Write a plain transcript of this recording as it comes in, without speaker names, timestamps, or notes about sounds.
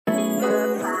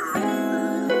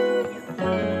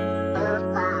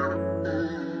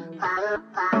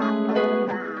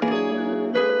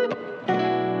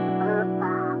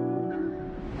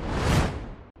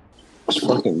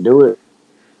fucking do it.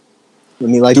 Let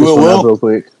me light this one up real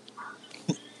quick.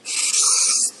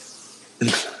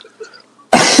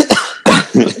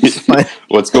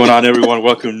 What's going on, everyone?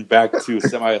 Welcome back to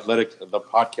Semi-Athletic, the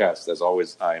podcast. As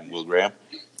always, I'm Will Graham,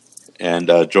 and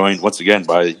joined once again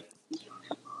by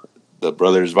the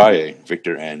brothers Valle,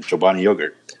 Victor, and Chobani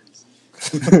Yogurt.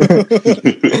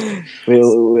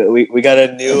 we got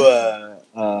a new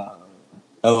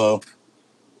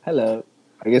Hello.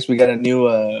 I guess we got a new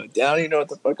I don't even know what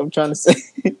the fuck I'm trying to say.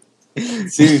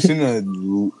 See, you shouldn't have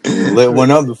lit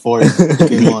one up before you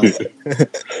came on.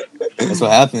 That's what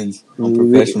happens. I'm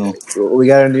professional. We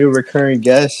got a new recurring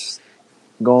guest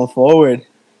going forward.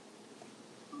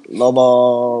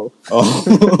 Lobo. Oh.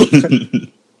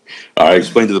 All right,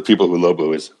 explain to the people who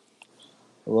Lobo is.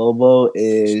 Lobo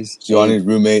is Johnny's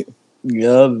roommate.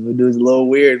 Yeah, but dude's a little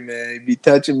weird, man. He be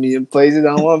touching me in places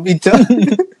I don't want to be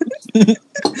touched.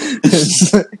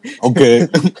 Okay.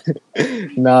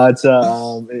 No, it's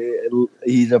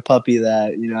he's a puppy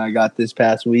that I got this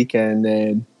past weekend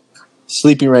and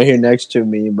sleeping right here next to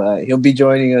me. But he'll be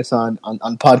joining us on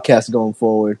podcasts going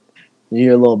forward. You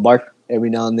hear a little bark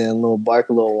every now and then, a little bark,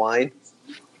 a little whine.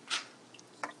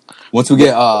 Once we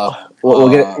get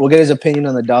we'll get his opinion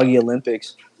on the doggy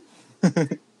Olympics.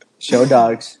 Show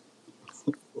dogs.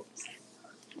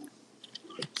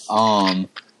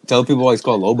 Tell people why he's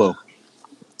called Lobo.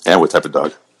 And what type of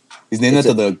dog? He's named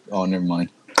after the. Oh, never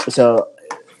mind. So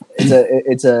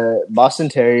it's a Boston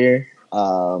Terrier.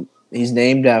 He's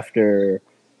named after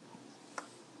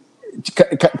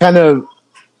kind of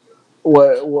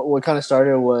what kind of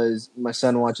started was my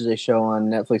son watches a show on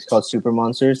Netflix called Super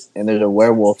Monsters, and there's a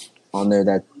werewolf on there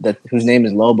that whose name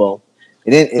is Lobo.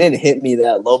 It didn't hit me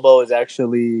that Lobo is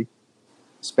actually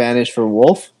Spanish for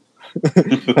wolf.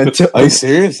 Are you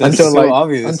serious? That's so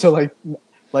obvious. Until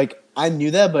like I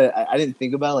knew that, but I didn't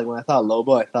think about it. Like when I thought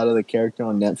Lobo, I thought of the character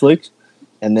on Netflix,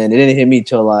 and then it didn't hit me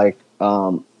till I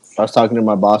was talking to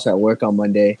my boss at work on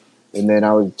Monday, and then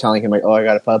I was telling him like, oh, I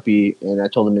got a puppy, and I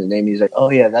told him his name. He's like, oh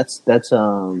yeah, that's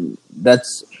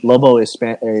Lobo is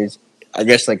I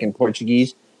guess like in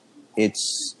Portuguese, it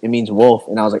means wolf,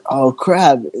 and I was like, oh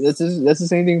crap, that's the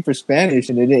same thing for Spanish,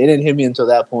 and it didn't hit me until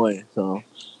that point. So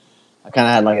I kind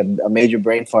of had like a major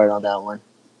brain fart on that one.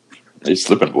 You're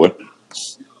slipping, boy.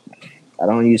 I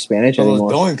don't use Spanish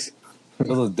anymore. Those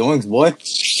doinks, boy.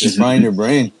 Just frying your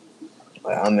brain.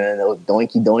 Wow, man, those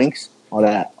doinky doinks. All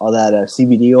that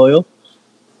CBD oil.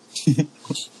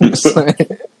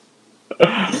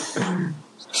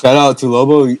 Shout out to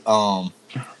Lobo. Why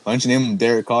don't you name him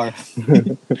Derek Carr?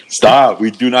 Stop. We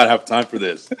do not have time for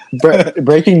this.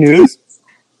 Breaking news.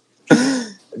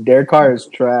 Derek Carr is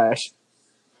trash.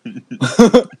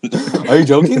 Are you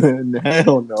joking?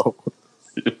 Hell no.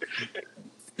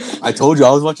 I told you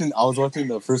I was watching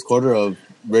the first quarter of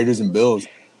Raiders and Bills.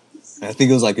 And I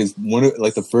think it was like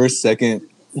the first second,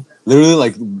 literally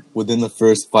like within the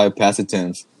first 5 pass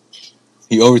attempts,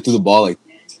 he overthrew the ball like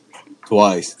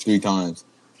twice, 3 times.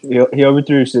 He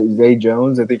overthrew Zay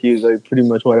Jones. I think he was like pretty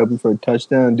much wide open for a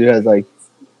touchdown. Dude has like.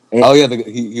 Oh yeah,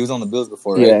 he was on the Bills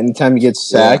before, right? Yeah, anytime he gets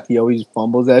sacked, he always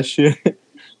fumbles that shit.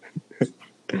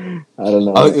 I don't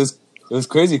know. It was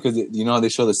crazy because how they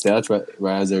show the stats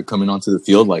right as they're coming onto the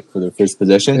field, like for their first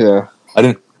possession. Yeah.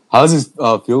 How's his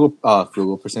field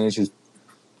goal percentage? His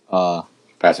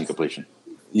Passing completion.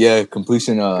 Yeah,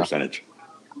 completion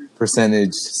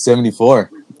percentage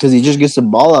 74. Because he just gets the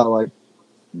ball out like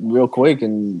real quick,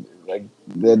 and like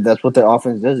that's what their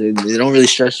offense does. They don't really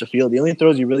stretch the field. The only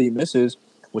throws he really misses,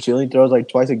 which he only throws like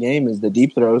twice a game, is the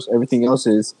deep throws. Everything else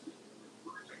is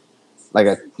like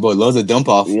loves a dump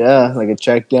off. Yeah, like a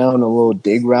check down, a little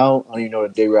dig route. I don't even know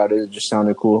what a dig route is. It just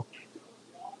sounded cool.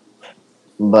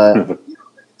 But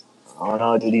I don't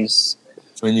know, dude. It's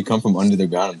when you come from under the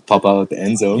ground and pop out at the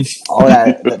end zone. Oh,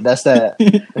 that's that.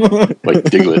 Like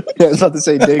Diglett. Yeah, I was about to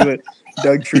say Diglett.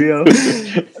 Doug Trio.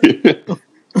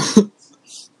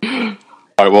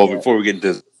 All right, well, before we get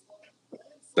into this,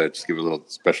 let's just give a little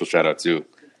special shout out to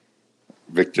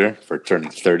Victor for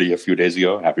turning 30 a few days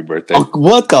ago. Happy birthday. Oh,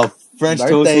 what the French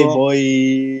birthday, toast,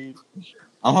 boy.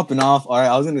 I'm hopping off. All right,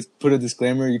 I was going to put a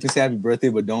disclaimer. You can say happy birthday,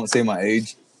 but don't say my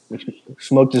age.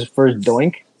 Smoked his first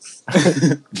doink.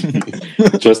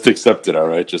 Just accept it, all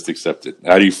right? Just accept it.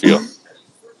 How do you feel?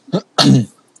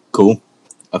 Cool.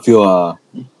 I feel I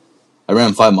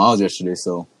ran 5 miles yesterday,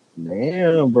 so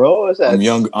damn, bro.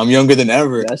 I'm younger than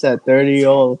ever. That's that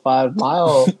 30-year-old 5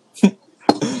 mile.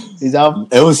 He's out.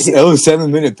 It was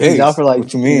 7-minute pace. He's out for like.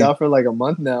 What you mean? He's out for like a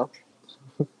month now.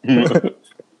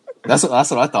 That's what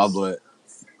I thought, but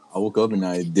I woke up and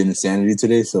I did insanity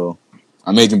today, so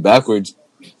I'm aging backwards.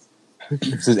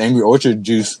 It says Angry Orchard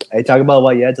juice. Hey, talk about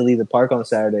why you had to leave the park on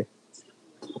Saturday.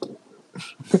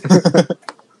 Because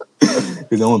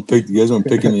you guys weren't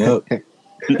picking me up.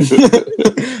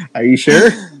 Are you sure?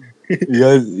 You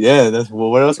guys, yeah.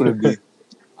 What else would it be?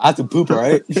 I had to poop,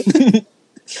 right?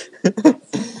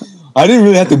 I didn't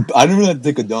really have to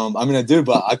take a dump. I mean, I did,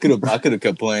 but I could have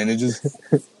kept playing. It just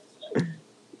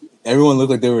everyone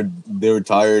looked like they were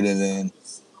tired, and then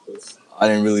I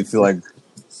didn't really feel like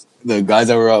the guys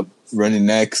that were up running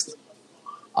next.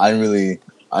 I didn't really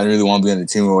want to be on the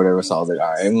team or whatever. So I was like,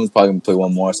 all right, everyone's probably gonna play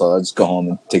one more, so I'll just go home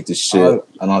and take this shit.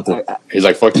 I don't have to. He's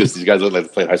like, fuck this. These guys look like they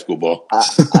played high school ball.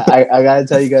 I gotta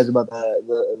tell you guys about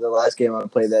the last game I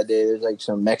played that day. There's like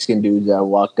some Mexican dudes that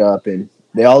walked up and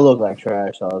they all looked like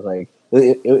trash. So I was like,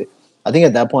 I think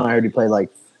at that point I already played like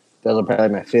that was probably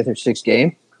like my 5th or 6th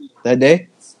game that day.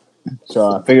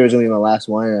 So I figured it was gonna be my last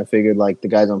one, and I figured like the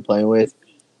guys I'm playing with,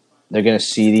 they're gonna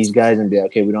see these guys and be like,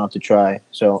 okay, we don't have to try.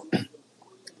 So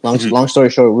long story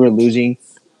short, we were losing.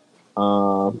 It's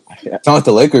not like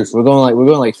the Lakers. We're going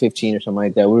like 15 or something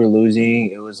like that. We were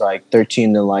losing. It was like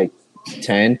 13 to like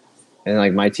 10, and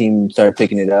like my team started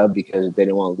picking it up because they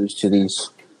didn't want to lose to these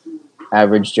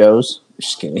average Joes.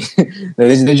 Just kidding.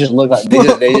 they just look like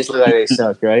they just look like they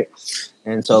suck, right?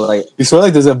 And so like you swear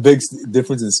like there's a big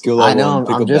difference in skill level. I know.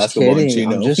 I'm just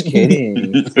kidding. I'm just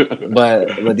kidding.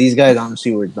 but these guys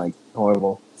honestly were like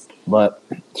horrible. But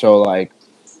so like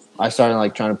I started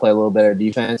like trying to play a little better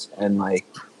defense, and like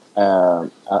I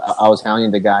was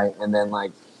hounding the guy, and then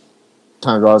like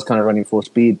times I was kind of running full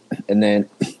speed, and then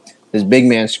this big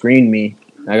man screened me.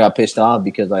 And I got pissed off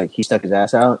because like he stuck his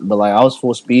ass out, but like I was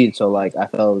full speed, so like I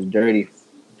felt it was dirty.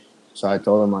 So I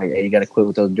told him like, "Hey, you got to quit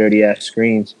with those dirty ass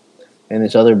screens." And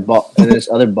this other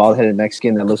bald headed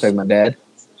Mexican that looks like my dad,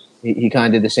 he kind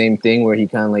of did the same thing where he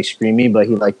kind of like screamed me, but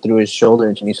he like threw his shoulder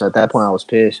into me. So at that point, I was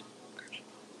pissed.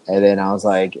 And then I was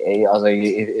like, "Hey,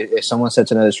 if someone sets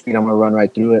another screen, I'm gonna run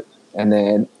right through it." And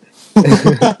then,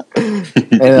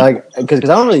 and like, because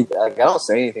I don't really, like, I don't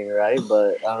say anything, right?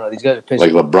 But I don't know. These guys are pissing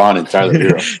like LeBron and Tyler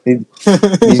Hero.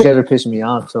 These guys are pissing me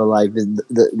off. So like,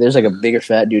 there's like a bigger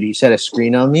fat dude. He set a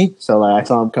screen on me, so like I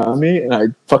saw him coming, and I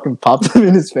fucking popped him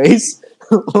in his face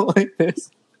like this.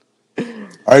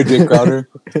 All right, Dick Crowder.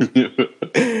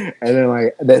 And then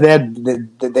like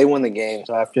they won the game.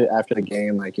 So after the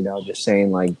game, like just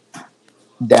saying like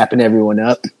dapping everyone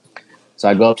up. So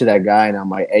I go up to that guy and I'm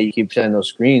like, "Hey, you keep setting those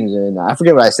screens." And I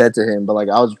forget what I said to him, but like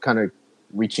I was kind of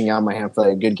reaching out my hand for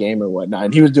like a good game or whatnot,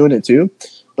 and he was doing it too.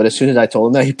 But as soon as I told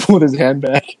him that, he pulled his hand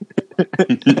back.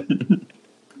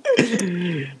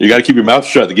 You got to keep your mouth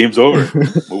shut. The game's over.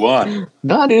 Move on.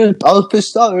 Nah, dude, I was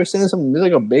pissed off. They were sending some. There's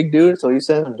like a big dude, so he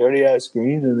sent some dirty ass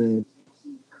screens, and then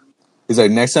he's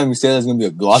like, "Next time you say there's gonna be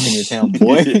a Glock in your hand,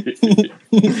 boy."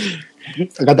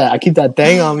 I got that. I keep that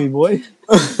thing on me, boy.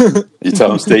 You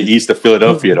tell him stay east of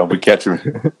Philadelphia. Don't be catching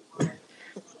him.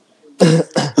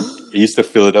 East of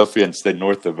Philadelphia and stay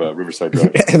north of Riverside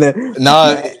Drive. And then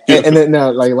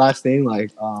like last thing,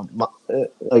 like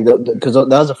because that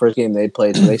was the first game they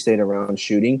played, so they stayed around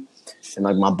shooting, and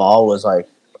like my ball was like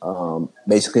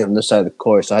basically on this side of the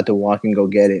court, so I had to walk and go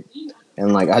get it,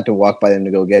 and like I had to walk by them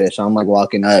to go get it. So I'm like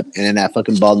walking up, and then that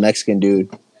fucking bald Mexican dude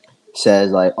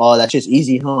says like, "Oh, that's just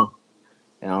easy, huh?"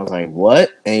 And I was like, "What?"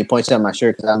 And he points at my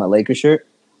shirt because I have my Lakers shirt.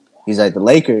 He's like, "The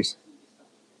Lakers."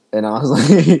 And I was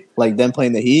like them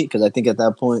playing the Heat, because I think at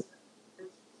that point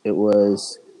it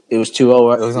was 2-0.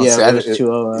 Right? It was on Saturday. It was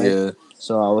 2-0, right? Yeah.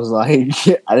 So I was like,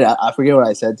 I forget what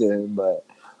I said to him, but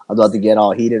I was about to get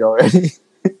all heated already.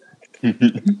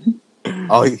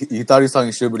 Oh, you thought he was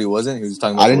talking shit, but he wasn't. He was just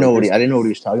talking about. I didn't know what he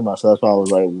was talking about, so that's why I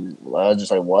was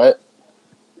just like, what?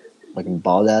 Like a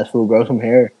bald ass fool, grow some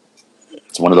hair.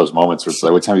 It's one of those moments where it's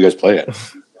like, what time you guys play at?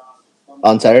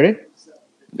 On Saturday?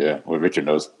 Yeah, well, Richard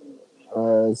knows.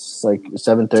 It's like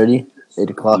 7:30, 8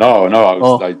 o'clock. No, I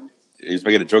was like, he was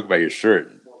making a joke about your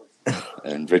shirt,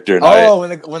 and Victor and I. Oh,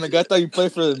 when the guy thought you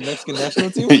played for the Mexican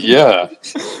national team. Yeah.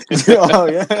 Oh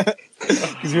yeah,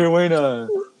 because you were wearing a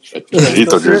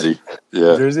Chicharito jersey.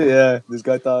 Yeah. Jersey, yeah. This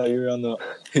guy thought you were on the.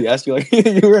 He asked you like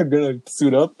you were gonna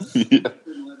suit up. Yeah.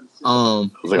 I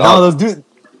was like, no, those dudes.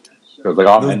 I was like,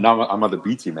 oh man, now I'm on the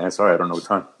B team, man. Sorry, I don't know what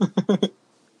time.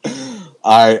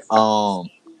 All right.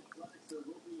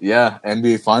 Yeah,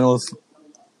 NBA Finals.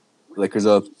 Lakers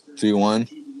up 3-1.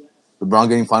 LeBron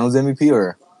getting Finals MVP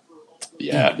or?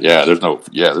 Yeah. There's no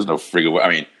friggin' way. I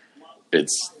mean,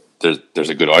 there's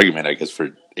a good argument, I guess,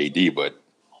 for AD, but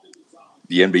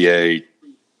the NBA,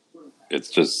 it's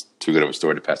just too good of a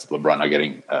story to pass up LeBron not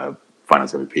getting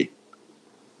Finals MVP.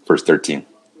 First 13.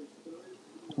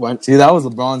 What? See, that was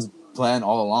LeBron's plan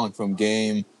all along from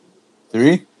Game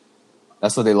 3.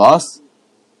 That's what they lost.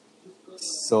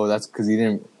 So that's because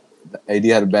AD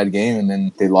had a bad game, and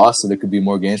then they lost, so there could be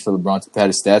more games for LeBron to pad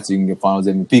his stats so you can get Finals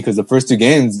MVP. Because the first two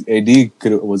games, AD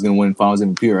was going to win Finals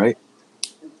MVP, right?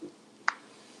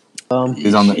 He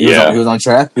was on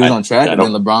track. He was on track, and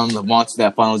then LeBron wants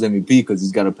that Finals MVP because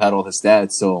he's got to pad all his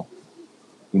stats. So,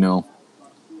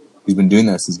 he's been doing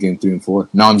that since game 3 and 4.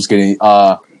 No, I'm just kidding.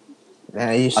 I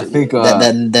think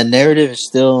that narrative is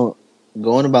still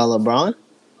going about LeBron.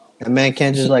 That man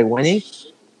can't just winning.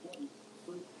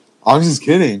 I'm just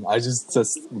kidding. I just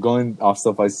going off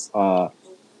stuff I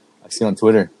see on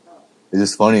Twitter. It's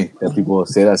just funny that people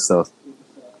say that stuff.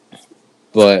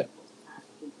 But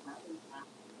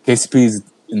KCP is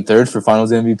in third for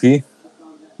Finals MVP.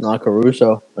 Not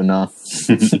Caruso. Or no?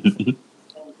 Did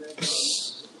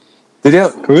he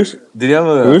have Caruso?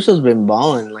 Caruso's been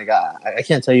balling. I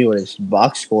can't tell you what his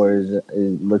box score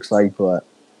looks like, but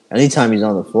anytime he's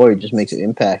on the floor, he just makes an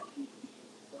impact.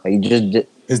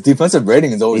 His defensive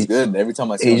rating is always good. Every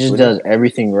time I see him, he just does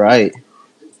everything right.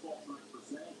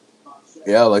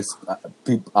 Yeah, just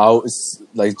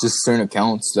certain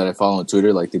accounts that I follow on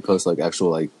Twitter, they post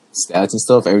actual stats and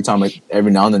stuff. Every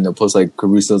now and then they'll post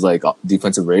Caruso's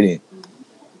defensive rating,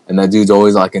 and that dude's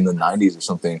always in the 90s or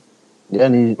something. Yeah,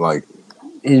 and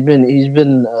he's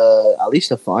been at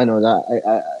least a finals.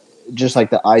 I just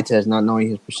the eye test, not knowing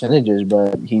his percentages,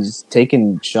 but he's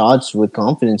taking shots with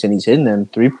confidence and he's hitting them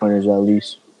 3-pointers at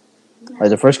least.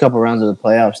 The first couple rounds of the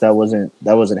playoffs, that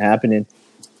wasn't happening.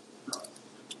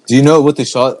 Do you know what the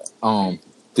shot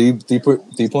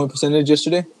 3-point percentage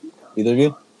yesterday? Either of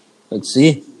you? Let's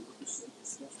see.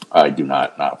 I do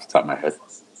not off the top of my head.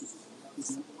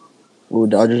 Ooh,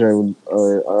 Dodgers are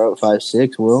up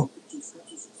 5-6. Will.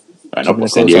 I know.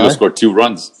 San Diego scored 2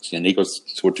 runs. San Diego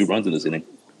scored 2 runs in this inning.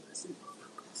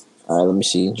 All right, let me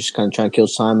see. Just kind of trying to kill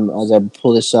time as I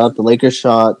pull this up. The Lakers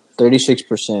shot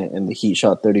 36% and the Heat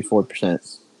shot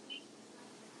 34%.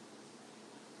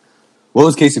 What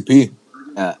was KCP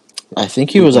at? I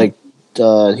think he was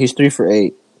he's 3 for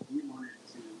 8.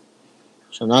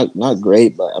 So not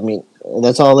great, but I mean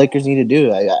that's all Lakers need to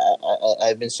do.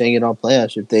 I've been saying it all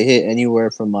playoffs. If they hit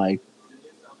anywhere from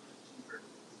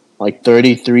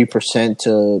 33%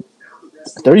 to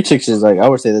 36 is I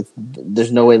would say that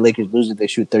there's no way Lakers lose if they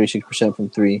shoot 36% from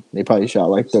 3. They probably shot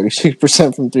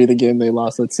 36% from 3 the game they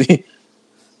lost. Let's see.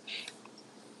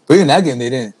 But in that game they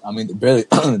didn't. I mean, barely.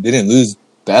 They didn't lose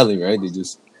badly, right? They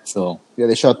just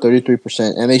they shot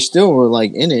 33%, and they still were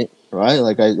in it, right?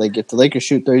 If the Lakers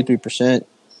shoot 33%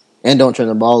 and don't turn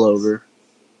the ball over,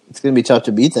 it's gonna be tough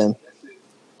to beat them.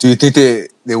 Do you think they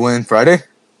win Friday?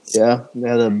 Yeah,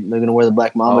 they're gonna wear the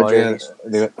Black Mamba jerseys.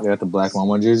 Yeah. They got the Black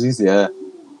Mamba jerseys. Yeah,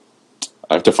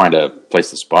 I have to find a place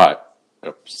to spot.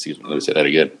 Excuse me, let me say that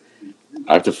again.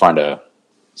 I have to find a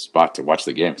spot to watch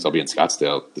the game because I'll be in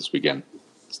Scottsdale this weekend,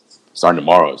 starting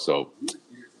tomorrow. So I'm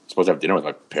supposed to have dinner with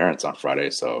my parents on Friday.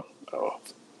 So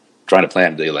trying to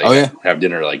plan to have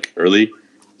dinner early,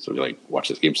 so we watch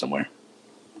this game somewhere.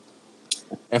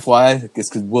 FYI, it's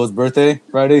because Will's birthday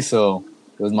Friday, so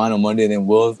it was mine on Monday, and then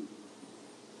Will's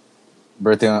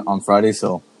birthday on Friday.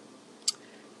 So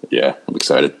yeah, I'm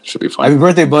excited. Should be fun. Happy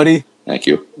birthday, buddy! Thank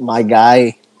you, my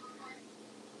guy.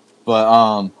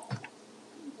 But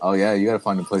oh yeah, you gotta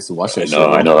find a place to watch that.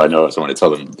 I know. So I'm gonna tell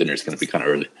them dinner's gonna be kind of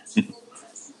early.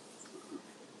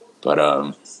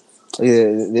 But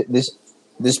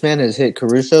this man has hit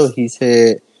Caruso. He's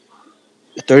hit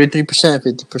 33%,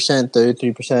 50%,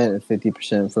 33%, and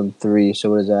 50% from 3.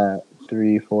 So what is that?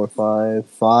 3, 4,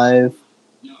 5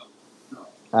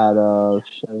 out of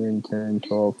 7, 10,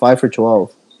 12. 5 for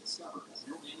 12.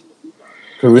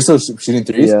 Caruso shooting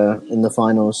 3s? Yeah, in the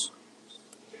finals.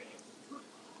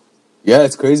 Yeah,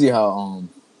 it's crazy how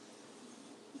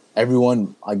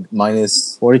everyone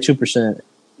minus 42%.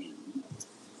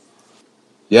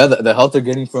 Yeah, the help they're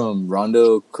getting from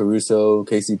Rondo, Caruso,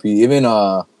 KCP, even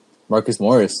Marcus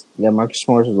Morris. Yeah, Marcus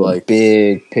Morris was a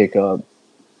big pickup.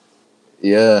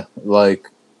 Yeah,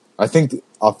 I think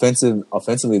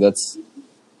offensively, that's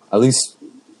at least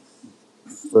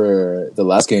for the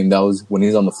last game. That was when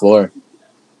he's on the floor.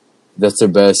 That's their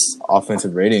best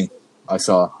offensive rating I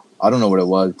saw. I don't know what it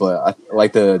was, but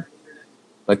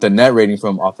the net rating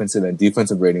from offensive and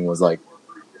defensive rating was I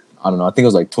don't know. I think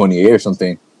it was 28 or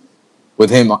something. With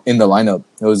him in the lineup,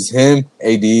 it was him,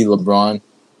 AD, LeBron,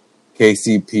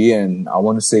 KCP, and I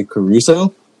want to say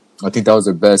Caruso. I think that was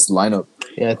their best lineup.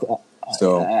 Yeah,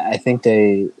 I think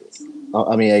they.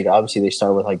 I mean, obviously they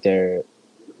start with their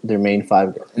main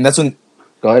 5, and that's when.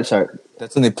 Go ahead, sorry.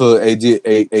 That's when they put AD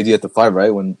at the 5, right?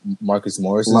 When Marcus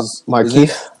Morris is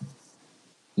Markieff.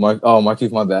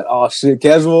 Markieff, my bad. Oh shit,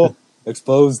 casual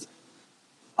exposed.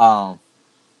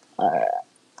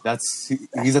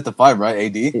 he's at the 5,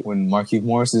 right? AD when Markieff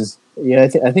Morris is. Yeah,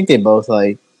 I think they both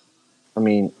like. I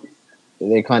mean,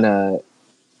 they kind of.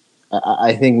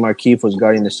 I think Markieff was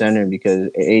guarding the center because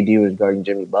AD was guarding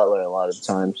Jimmy Butler a lot of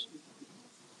times.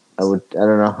 I don't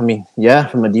know. I mean, yeah,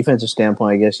 from a defensive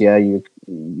standpoint, I guess, yeah,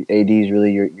 AD is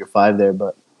really your 5 there.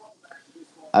 But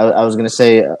I was gonna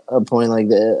say a point like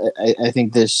that. I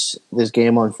think this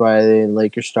game on Friday,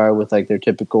 Lakers start with like their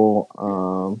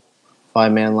typical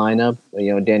 5-man lineup.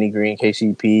 You know, Danny Green,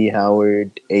 KCP,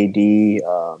 Howard, AD,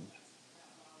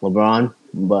 LeBron.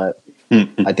 But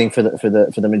I think for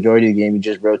the majority of the game, you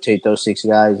just rotate those 6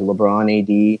 guys: LeBron,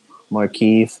 AD,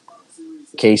 Markieff,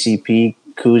 KCP,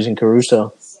 Kuz, and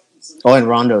Caruso. Oh, and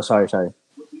Rondo. Sorry.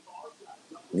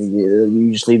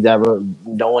 You just leave that road.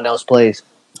 No one else plays.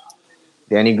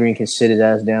 Danny Green can sit his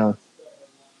ass down.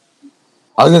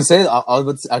 I was gonna say I was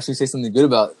about to actually say something good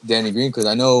about Danny Green because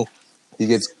I know he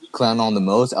gets clowned on the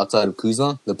most outside of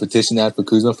Kuzma. The petition ad for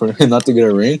Kuzma for him not to get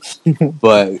a ring,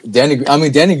 but Danny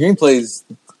Green plays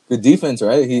good defense,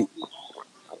 right?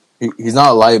 He's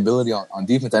not a liability on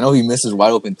defense. I know he misses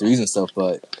wide open threes and stuff,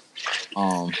 but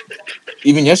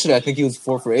even yesterday I think he was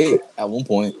 4 for 8 at one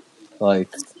point. Like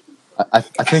I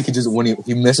think he just when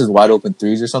he misses wide open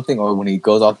threes or something, or when he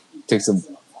goes off takes it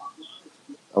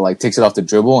off the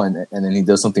dribble and then he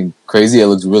does something crazy, it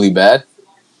looks really bad.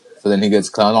 So then he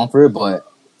gets clowned on for it. But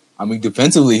I mean,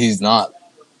 defensively, he's not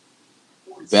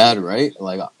bad, right?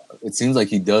 Like it seems like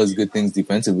he does good things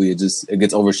defensively. It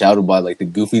gets overshadowed by like the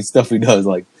goofy stuff he does,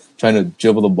 like trying to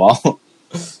dribble the ball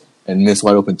and miss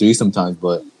wide open threes sometimes.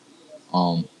 But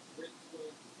I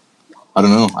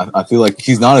don't know. I feel like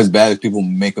he's not as bad as people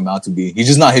make him out to be. He's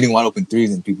just not hitting wide open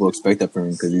threes, and people expect that from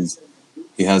him because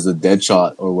he has a dead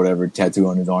shot or whatever tattoo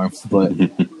on his arm. But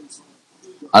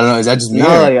I don't know. Is that just me? No,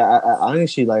 like I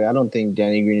honestly, like I don't think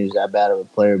Danny Green is that bad of a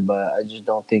player, but I just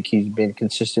don't think he's been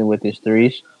consistent with his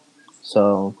threes.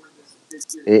 So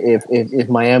if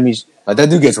Miami's like that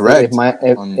dude gets wrecked,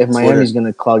 if Miami's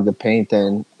gonna clog the paint,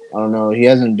 then I don't know. He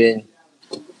hasn't been.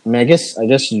 I mean, I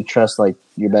guess you trust like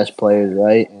your best players,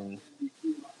 right? And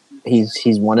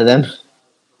he's one of them,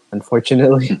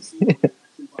 unfortunately.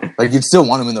 Like you'd still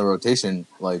want him in the rotation,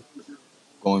 like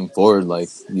going forward. Like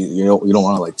you don't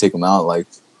want to like take him out. Like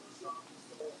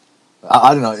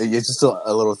I don't know. It's just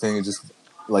a little thing. It's just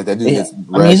like that dude gets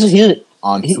wrecked.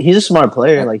 I mean, he's a smart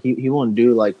player. Like he won't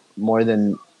do like more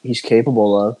than he's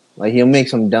capable of. Like he'll make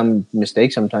some dumb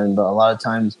mistakes sometimes, but a lot of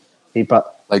times he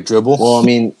like dribble. Well, I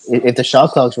mean, if the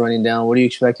shot clock's running down, what do you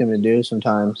expect him to do?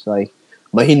 Sometimes, like,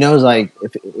 but he knows like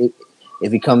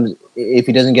if he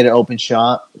doesn't get an open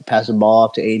shot, pass the ball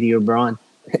off to AD or Braun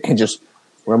and just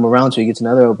run around till he gets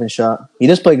another open shot. He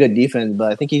does play good defense,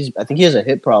 but I think he has a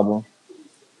hip problem.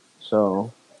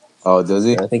 So, does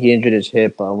he? I think he injured his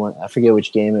hip. I forget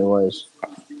which game it was.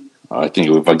 I think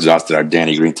we've exhausted our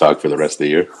Danny Green talk for the rest of the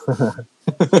year.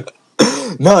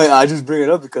 No, I just bring it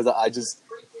up because I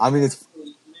mean, it's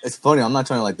funny. I'm not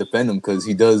trying to like defend him because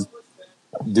he does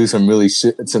do some really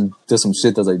shit, does some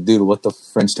shit that's like, dude, what the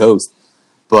French toast?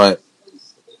 But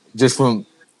just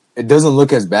it doesn't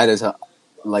look as bad as how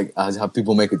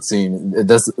people make it seem.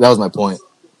 That was my point.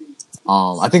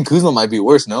 I think Kuzma might be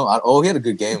worse. No, he had a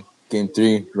good game. Game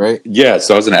 3, right? Yeah,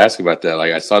 so I was going to ask about that.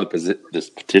 Like, I saw this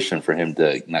petition for him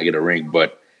to not get a ring,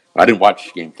 but I didn't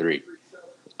watch Game 3.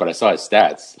 But I saw his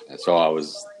stats, and so I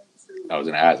was going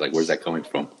to ask, like, where's that coming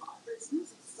from?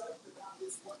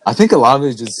 I think a lot of it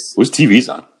is just whose TV's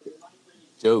on?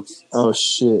 Jokes. Oh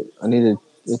shit!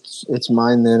 It's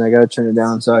mine. Then I gotta turn it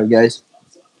down. Sorry, guys.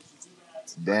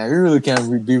 Damn, you really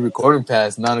can't be recording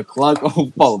past 9 o'clock.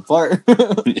 I'll fall apart. I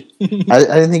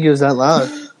didn't think it was that loud.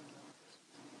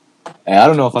 Hey, I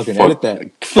don't know if I can edit that.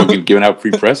 Fucking giving out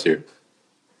free press here.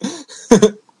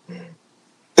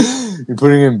 You're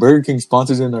putting in Burger King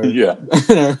sponsors in our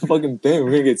in our fucking thing. We're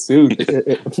gonna get sued.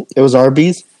 It was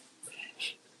Arby's.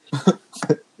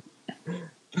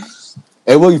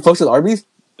 Hey, well, you fucks with Arby's?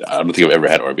 I don't think I've ever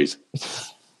had Arby's.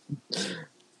 Yeah,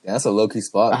 that's a low-key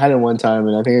spot. I had it one time,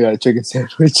 and I think I got a chicken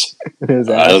sandwich.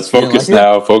 Let's focus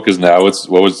now. Focus now. What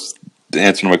was the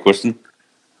answer to my question?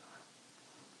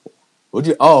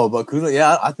 But Kuzma,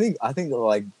 yeah, I think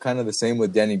like kind of the same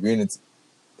with Danny Green.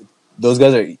 Those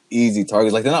guys are easy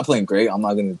targets. Like they're not playing great. I'm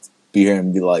not gonna sit here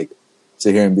and be like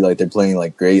they're playing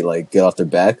like great, like get off their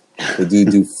back. They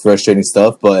do frustrating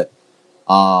stuff, but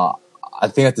I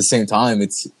think at the same time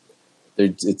it's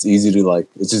easy to like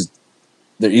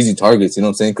they're easy targets. You know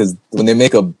what I'm saying? Because when they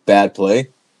make a bad play,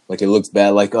 like it looks bad.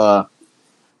 Like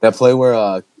that play where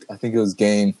I think it was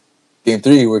game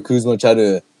 3 where Kuzma tried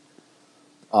to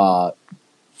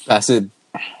pass it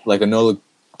like a no-look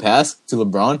pass to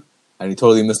LeBron, and he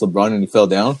totally missed LeBron and he fell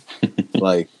down.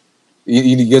 Like,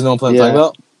 you guys know what I'm talking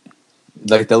about?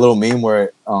 Like that little meme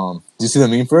where, did you see the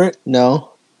meme for it?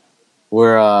 No.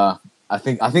 Where I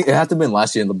think it had to have been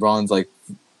last year. And LeBron's like,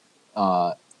 it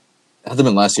had to have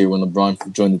been last year when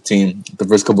LeBron joined the team. The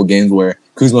first couple games where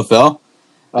Kuzma fell.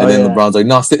 And then LeBron's like,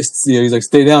 no, he's like,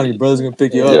 stay down. Your brother's gonna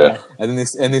pick you up. And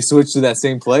then they switch to that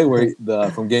same play where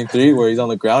from Game 3 where he's on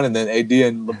the ground, and then AD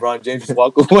and LeBron James just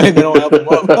walk away. And they don't help him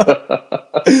up.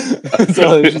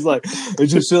 So it's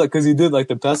just shit like because he did like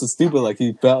the pass was stupid. Like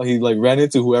he like ran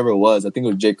into whoever it was. I think it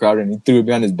was Jay Crowder, and he threw it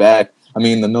behind his back. I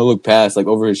mean, the no look pass like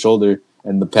over his shoulder,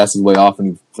 and the pass was way off, and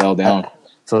he fell down.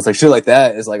 So it's like shit like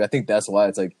that. It's like I think that's why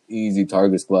it's like easy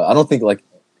targets, but I don't think like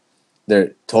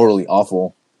they're totally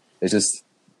awful. It's just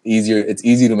easier. It's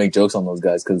easy to make jokes on those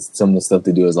guys because some of the stuff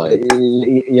they do is like,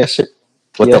 yesterday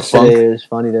it was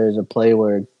funny. There was a play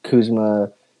where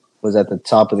Kuzma was at the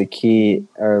top of the key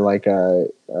or like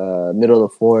middle of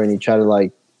the floor, and he tried to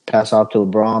like pass off to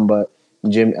LeBron, but I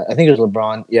think it was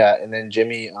LeBron, and then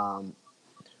Jimmy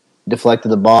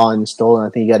deflected the ball and stole it. I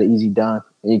think he got an easy dunk,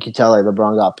 and you could tell like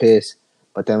LeBron got pissed.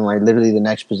 But then like literally the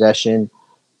next possession,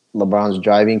 LeBron's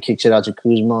driving, kicks it out to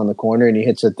Kuzma on the corner, and he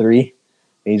hits a three.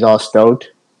 And he's all stoked.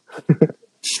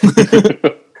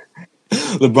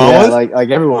 LeBron was? like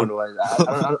everyone was.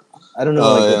 I don't know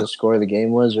what the score of the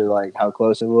game was or like how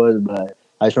close it was, but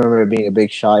I just remember it being a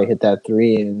big shot. He hit that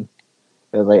three, and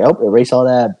it was like, oh, erase all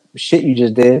that shit you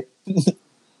just did.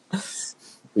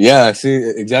 Yeah, see,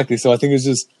 exactly. So I think it's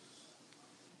just,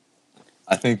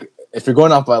 I think if you're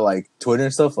going off by like Twitter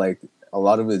and stuff, like a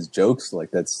lot of his jokes,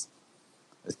 like that's,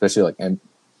 especially like,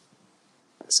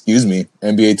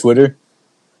 NBA Twitter.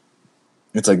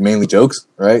 It's like mainly jokes,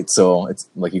 right? So it's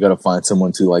like you got to find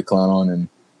someone to like clown on, and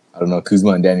I don't know.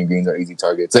 Kuzma and Danny Green are easy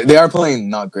targets. They are playing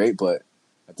not great, but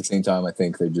at the same time, I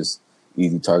think they're just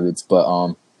easy targets. But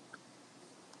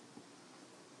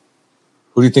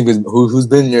who do you think is who's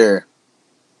been your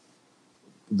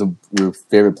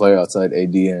favorite player outside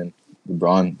AD and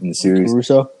LeBron in the series?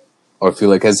 Caruso, or feel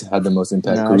like has had the most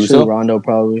impact? No, Caruso, Rondo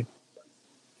probably.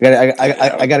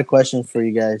 I got a question for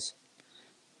you guys.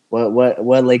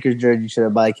 What Lakers jersey should I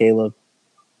buy, Caleb?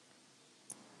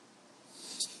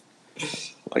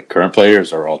 Like current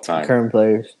players or all time? Current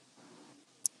players.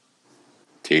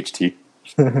 THT.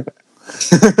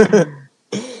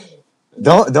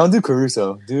 Don't do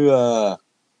Caruso. Do Rondo.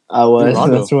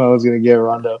 That's what I was gonna get,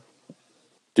 Rondo.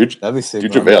 Dude, that'd be sick.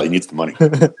 Dude, JaVale, he needs the money.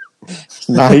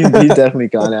 Nah, he's definitely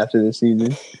gone after this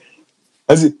season.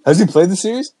 Has he played the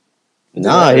series? He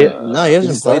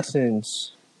hasn't played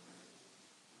since.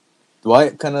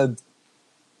 Dwight kind of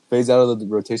fades out of the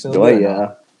rotation. Dwight,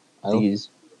 yeah. I think he's.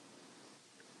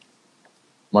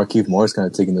 Markieff Morris kind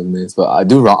of taking those minutes, but I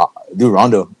do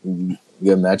Rondo. You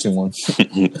get matching ones.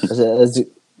 That's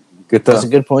a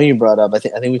good point you brought up. I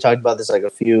think we talked about this like a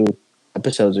few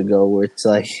episodes ago, where it's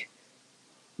like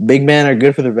big men are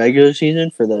good for the regular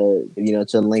season, for the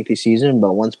it's a lengthy season,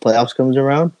 but once playoffs comes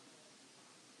around,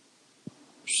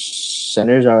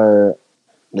 centers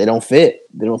they don't fit.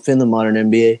 They don't fit in the modern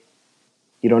NBA.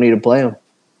 You don't need to play them.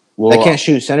 Well, they can't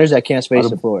shoot. Centers that can't space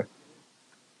the floor.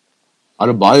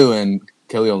 Adebayo and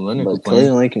Kelly Olynyk. But Kelly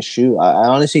Olynyk can shoot. I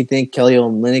honestly think Kelly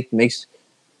Olynyk makes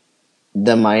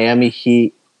the Miami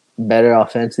Heat better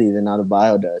offensively than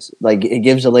Adebayo does. Like, it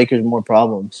gives the Lakers more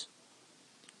problems.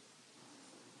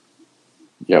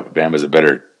 Yeah, but Bam is a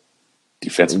better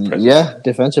defensive presence. Yeah,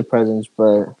 defensive presence,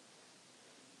 but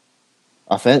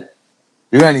offense.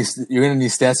 You're gonna need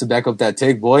stats to back up that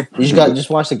take, boy. You just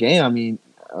watch the game. I mean,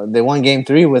 they won Game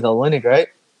 3 with Olynyk, right?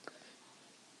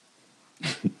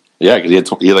 Yeah, because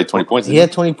he had like 20 points. He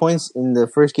had 20 points in the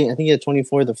first game. I think he had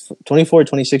 24 or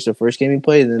 26 the first game he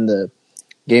played. And then the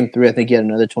Game 3, I think he had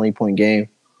another 20-point game.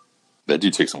 That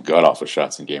dude took some god-awful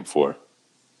shots in Game 4.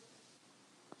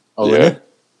 Oh, yeah. Really?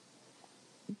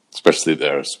 Specifically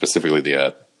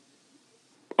the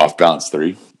off-balance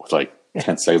 3 with like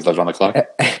 10 seconds left on the clock.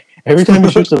 Every time he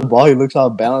shoots the ball, he looks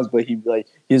off balance, but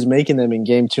he's making them in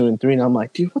Game 2 and 3. And I'm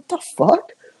like, dude, what the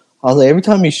fuck? I was like, every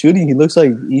time he's shooting, he looks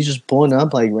like he's just pulling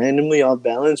up like randomly off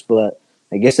balance, but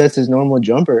I guess that's his normal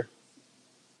jumper.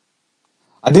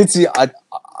 I did see. I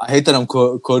hate that I'm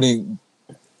quoting,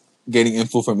 getting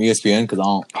info from ESPN because I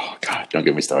don't. Oh God, don't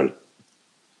get me started.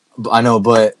 I know,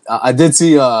 but I did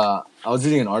see. I was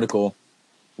reading an article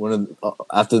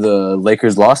after the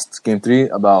Lakers lost Game 3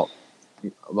 about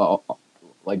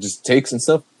like just takes and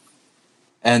stuff,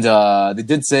 and they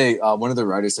did say one of the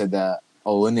writers said that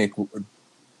Olynyk.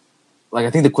 Like, I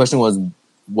think the question was,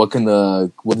 what did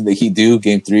the Heat do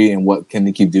Game 3, and what can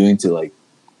they keep doing to like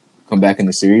come back in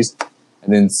the series?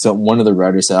 And then one of the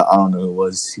writers said, I don't know who it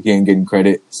was, he ain't getting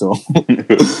credit. So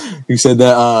he said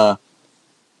that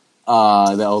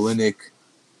that Olynyk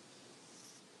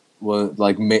was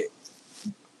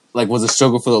was a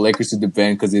struggle for the Lakers to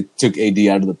defend because it took AD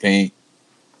out of the paint.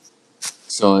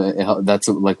 So that's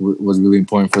was really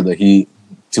important for the Heat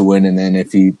to win. And then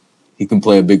if he can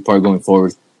play a big part going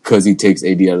forward because he takes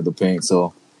AD out of the paint.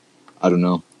 So I don't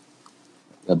know.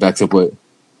 That backs up what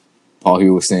Paul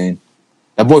here was saying.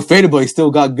 That boy faded, but he still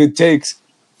got good takes.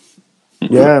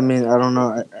 Yeah, I mean, I don't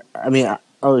know.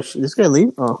 This guy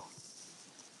leave? Oh.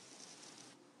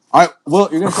 All right, well,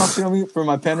 you're going to stop shitting on me for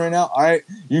my pen right now? All right?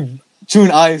 You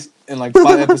chewing ice in 5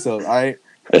 episodes, all right?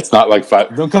 It's not like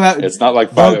 5. Don't come at It's not like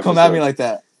 5 Don't episodes. come at me like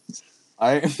that.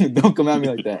 All right? Don't come at me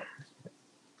like that.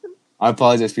 I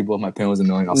apologize, people, if my pen was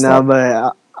annoying. I'll stop.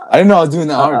 But I didn't know I was doing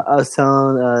that hard. I was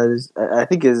telling, I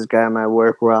think it's this guy at my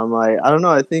work where I'm like, I don't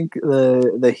know. I think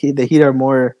the Heat are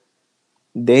more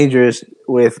dangerous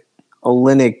with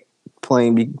Olynyk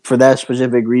playing for that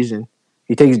specific reason.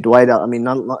 He takes Dwight out. I mean,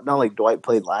 not like Dwight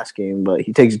played last game, but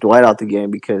he takes Dwight out the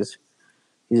game because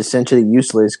he's essentially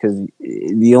useless. Because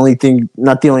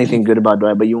not the only thing good about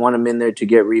Dwight, but you want him in there to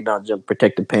get rebounds and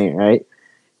protect the paint, right?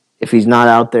 If he's not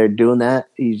out there doing that,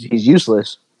 he's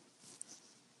useless.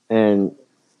 And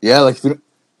yeah, that's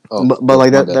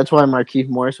why Markieff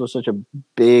Morris was such a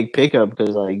big pickup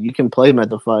because you can play him at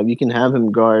the 5, you can have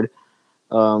him guard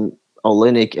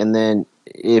Olynyk, and then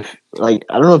if I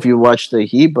don't know if you watched the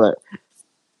Heat, but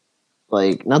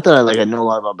not that I know a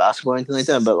lot about basketball or anything like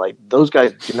that, but those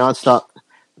guys do not stop.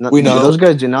 Those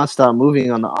guys do not stop moving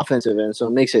on the offensive end, so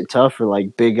it makes it tough for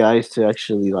big guys to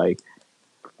actually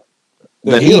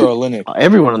the Heat or Olynyk.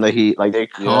 Everyone on the Heat they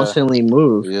constantly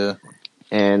move. Yeah,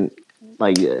 and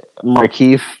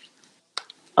Markieff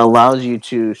allows you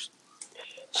to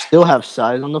still have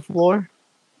size on the floor,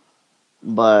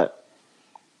 but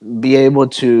be able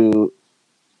to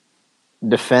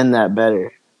defend that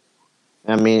better.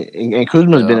 I mean, and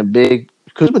Kuzma's been a big.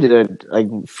 Kuzma did it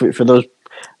for those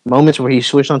moments where he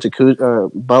switched onto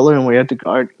Butler and we had to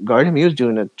guard him. He was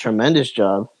doing a tremendous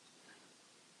job.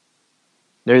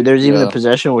 There's even a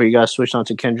possession where he got switched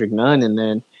onto Kendrick Nunn, and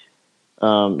then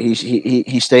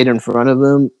he stayed in front of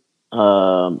him.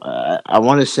 I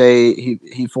want to say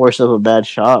he forced up a bad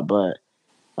shot, but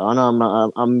I don't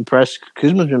know. I'm impressed.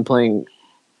 Kuzma's been playing.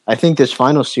 I think this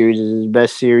final series is his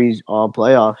best series all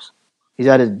playoffs. He's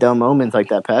had his dumb moments like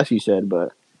that pass you said,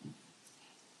 but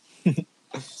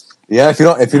yeah. If you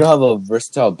don't have a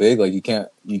versatile big, you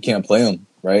can't play him,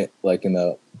 right? In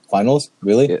the finals,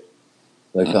 really.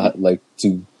 Yeah.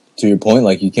 To your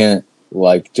point, you can't.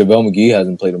 JaVale McGee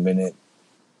hasn't played a minute.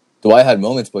 Dwight had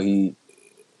moments, but he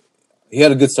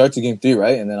had a good start to game 3,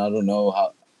 right? And then I don't know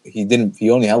how he didn't. He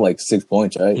only had 6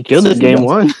 points, right? He killed it game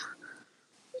 1.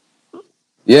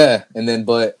 Yeah, and then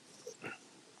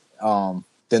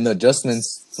then the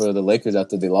adjustments for the Lakers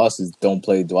after they lost is don't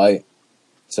play Dwight,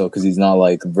 so because he's not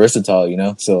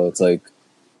versatile, So it's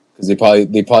because they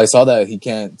probably saw that he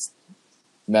can't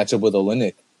match up with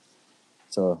Olynyk.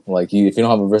 So if you don't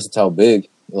have a versatile big,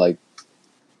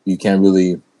 you can't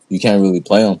really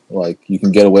play him. You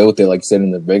can get away with it, like you said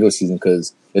in the regular season,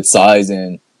 because it's size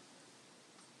and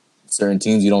certain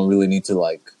teams you don't really need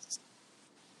to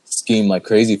scheme like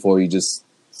crazy for. You just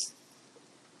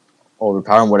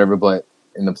overpower them, whatever. But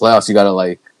in the playoffs, you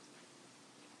gotta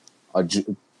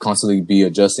constantly be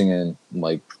adjusting and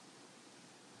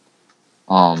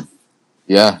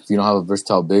yeah. If you don't have a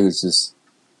versatile big, it's just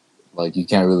you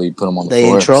can't really put them on the floor.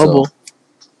 They in trouble.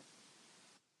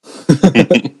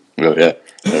 Oh yeah,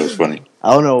 that was funny.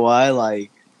 I don't know why.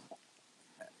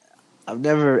 I've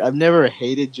never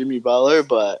hated Jimmy Butler,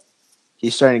 but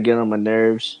he's starting to get on my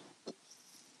nerves.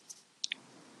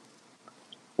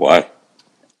 Why?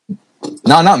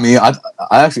 No, not me. I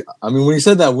actually. I mean, when you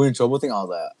said that we're in trouble thing, all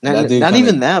that. Not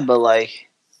even that, but I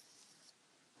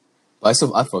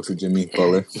fucks with Jimmy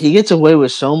Butler. He gets away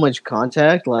with so much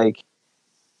contact. I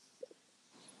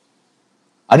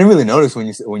didn't really notice when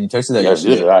you texted that. Yes,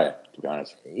 did I? To be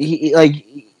honest,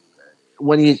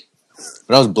 when he.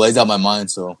 But I was blazed out my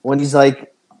mind. So when he's I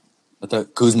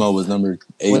thought Kuzma was number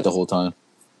 8 the whole time.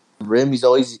 Rim, he's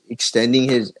always extending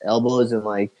his elbows and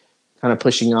kind of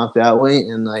pushing off that way,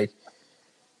 and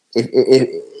if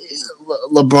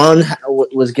LeBron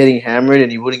was getting hammered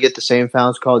and he wouldn't get the same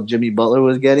fouls called Jimmy Butler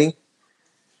was getting,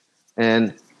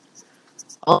 and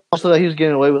also that he was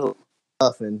getting away with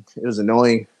stuff, and it was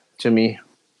annoying to me.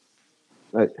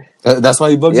 That's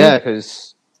why he bugs you? Yeah,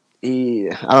 because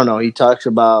I don't know, he talks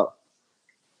about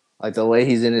the way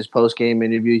he's in his post-game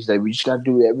interview. He's we just got to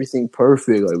do everything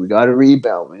perfect. We got to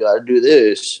rebound. We got to do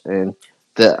this. And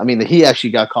the Heat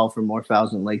actually got called for more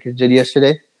fouls than Lakers did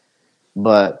yesterday,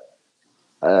 but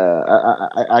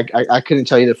I couldn't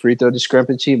tell you the free throw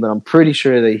discrepancy, but I'm pretty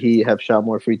sure that Heat have shot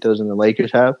more free throws than the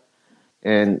Lakers have,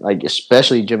 and like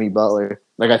especially Jimmy Butler.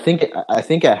 Like I think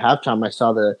at halftime I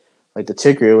saw the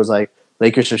ticker. It was like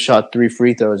Lakers have shot 3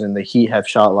 free throws and the Heat have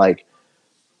shot like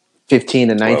 15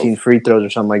 to 19 free throws or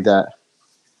something like that.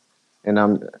 And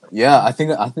I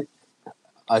think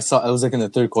I saw it was like in the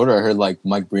third quarter. I heard like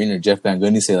Mike Breen or Jeff Van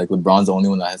Gundy say like LeBron's the only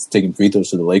one that has taken free throws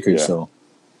for the Lakers. Yeah.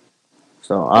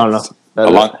 So I don't know.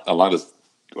 Along this,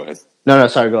 go ahead. No,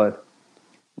 sorry, go ahead.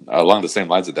 Along the same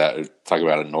lines of that, talking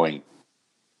about annoying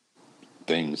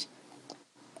things.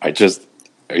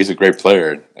 He's a great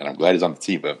player, and I'm glad he's on the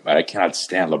team, but I cannot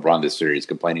stand LeBron this series,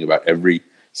 complaining about every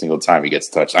single time he gets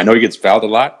touched. I know he gets fouled a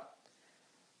lot,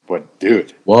 but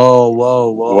dude. Whoa.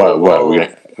 What?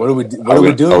 What are we doing? Are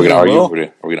we gonna argue? Are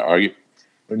we gonna argue?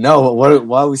 No.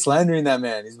 Why are we slandering that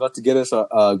man? He's about to get us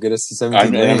to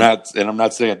 17. I'm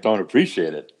not saying I don't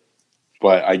appreciate it,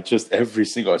 but every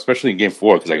single, especially in Game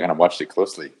 4, because I kind of watched it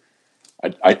closely.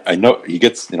 I know he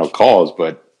gets calls,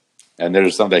 and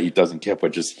there's some that he doesn't get,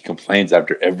 but just he complains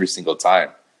after every single time.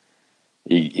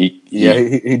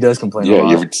 He does complain. Yeah, a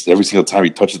lot. Every single time he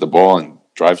touches the ball and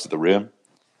drives to the rim,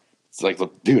 it's like,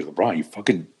 look, dude, LeBron, you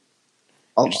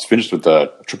just finished with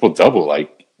a triple-double.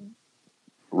 Like,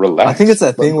 relax. I think it's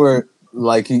that thing where,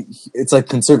 like, it's like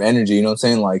conserve energy. You know what I'm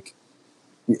saying? Like,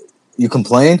 you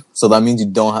complain, so that means you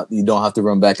don't have to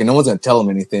run back, and no one's gonna tell him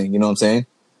anything. You know what I'm saying?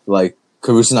 Like,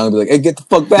 Caruso's not gonna be like, "Hey, get the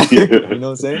fuck back!" You know what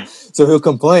I'm saying? So he'll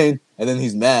complain, and then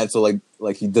he's mad. So like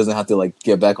he doesn't have to like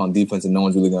get back on defense, and no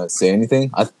one's really gonna say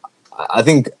anything. I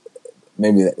think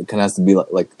maybe it kind of has to be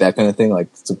like that kind of thing, like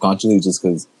subconsciously, just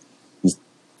because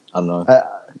I don't know.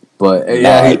 But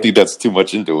I think that's too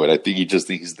much into it. I think he just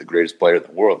thinks he's the greatest player in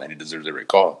the world, and he deserves every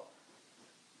call.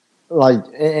 Like,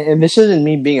 and this isn't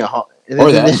me being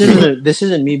this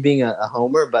isn't me being a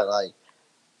homer, but like,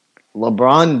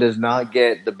 LeBron does not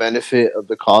get the benefit of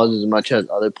the calls as much as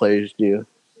other players do.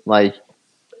 Like,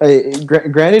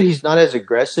 granted, he's not as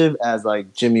aggressive as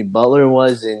like Jimmy Butler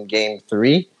was in Game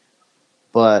 3,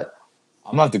 but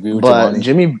I'm not to agree with you. But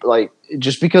Jimmy, like,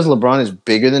 just because LeBron is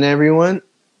bigger than everyone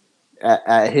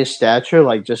at his stature,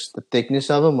 like just the thickness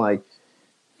of him, like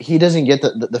he doesn't get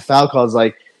the foul calls.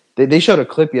 Like they showed a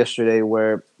clip yesterday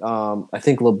where I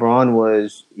think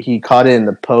LeBron he caught it in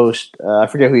the post. I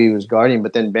forget who he was guarding,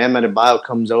 but then Bam Adebayo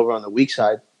comes over on the weak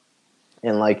side,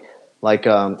 and like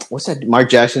what's that? Mark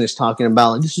Jackson is talking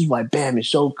about. Like, this is why Bam is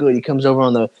so good. He comes over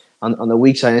on the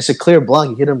weak side, and it's a clear block.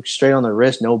 He hit him straight on the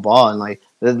wrist, no ball, and like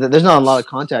there's not a lot of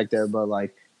contact there. But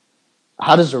like,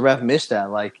 how does the ref miss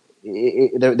that? Like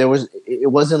it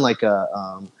wasn't like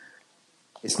a.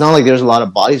 It's not like there's a lot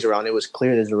of bodies around. It was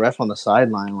clear there's a ref on the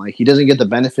sideline. Like, he doesn't get the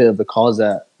benefit of the calls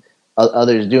that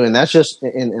others do, and that's just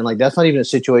and like that's not even a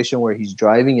situation where he's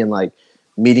driving and like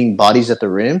meeting bodies at the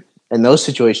rim. In those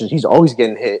situations, he's always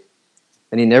getting hit,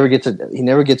 and he never gets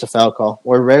a foul call,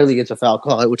 or rarely gets a foul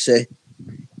call, I would say.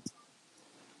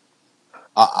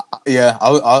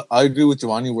 I agree with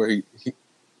Giovanni where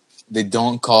they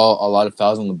don't call a lot of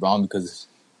fouls on LeBron because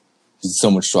he's so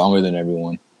much stronger than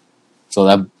everyone. So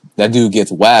that dude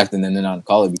gets whacked, and then they're not going to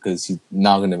call it because he's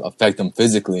not going to affect them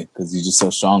physically because he's just so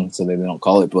strong, so they don't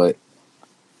call it. But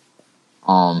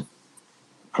I'll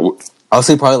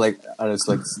say probably like it's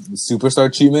like the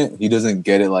superstar treatment. He doesn't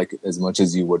get it like as much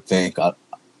as you would think. I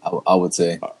would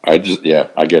say. I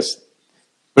guess.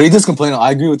 But he does complain.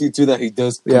 I agree with you too that he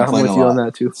does complain a lot. Yeah, I'm with you on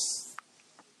that too. So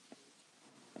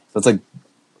it's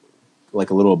like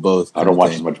a little of both. I don't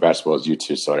watch as much basketball as you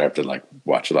two, so I have to like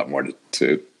watch a lot more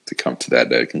to come to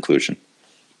that conclusion.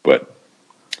 But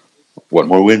one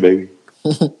more win, baby.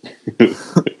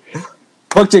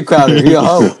 Fuck Jay Crowder. He a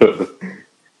hoe.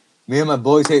 Me and my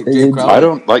boys hate Jay Crowder. I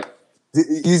don't like.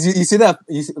 You see that?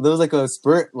 There was like a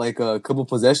spurt, like a couple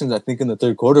possessions, I think, in the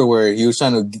third quarter where he was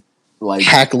trying to like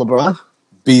hack LeBron.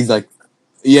 Be like,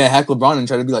 hack LeBron and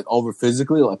try to be like over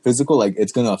physical. Like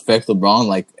it's gonna affect LeBron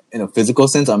like in a physical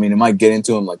sense. I mean, it might get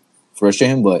into him, like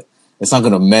frustrate him, but it's not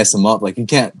gonna mess him up. Like you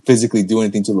can't physically do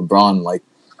anything to LeBron, like,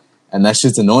 and that's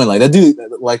just annoying. Like that dude,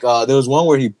 like there was one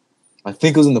where I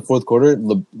think it was in the fourth quarter.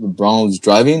 LeBron was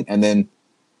driving, and then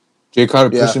Jay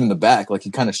Crowder pushed him in the back. Like he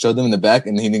kind of shoved him in the back,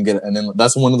 and he didn't get it. And then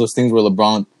that's one of those things where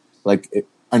LeBron, like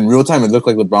in real time, it looked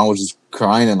like LeBron was just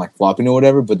crying and like flopping or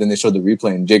whatever. But then they showed the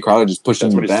replay, and Jay Crowder just pushed him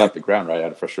in the back. That's when he slapped the ground, right,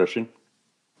 out of frustration.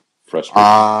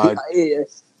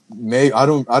 Maybe I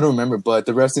don't remember, but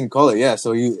the refs didn't call it. Yeah,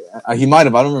 so he might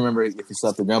have. I don't remember if he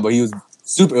slapped the ground, but he was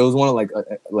super. It was one of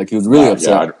like he was really upset.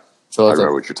 Yeah, I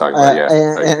remember what you're talking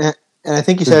about. And I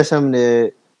think he said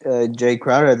something Jay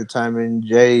Crowder at the time, and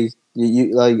Jay,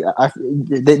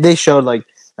 they showed like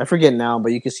I forget now,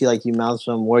 but you can see like he mouthed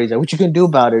some words like "What you gonna do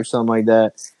about it?" or something like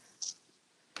that.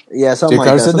 Yeah, something Jay like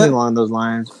Crowder that, said something that? along those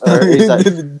lines. Or he's like,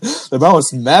 LeBron was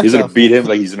smacked. He's gonna beat him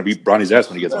like he's gonna beat Bronny's ass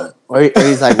when he gets home. or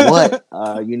he's like, what?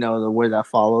 The word that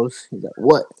follows. He's like,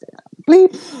 what?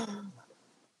 Bleep.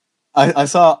 I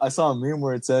saw a meme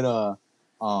where it said it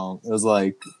was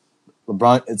like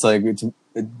LeBron. It's like it's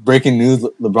breaking news.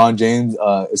 LeBron James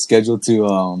is scheduled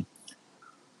to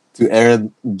air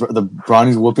the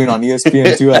Bronny's whooping on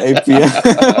ESPN2 at 8 p.m.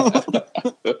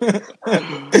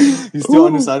 He's still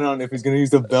undecided on if he's going to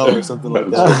use the belt or something like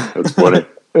that. That's funny.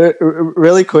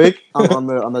 Really quick on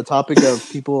the topic of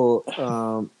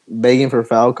people begging for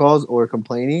foul calls or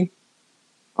complaining,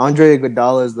 Andre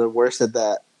Iguodala is the worst at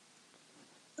that.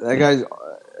 That guy's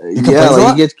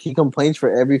he complains for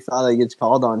every foul that gets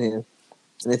called on him,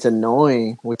 and it's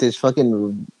annoying with his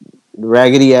fucking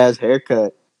raggedy ass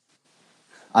haircut.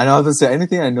 I know. I was gonna say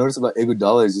anything I noticed about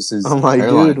Iguodala is just his. I'm like,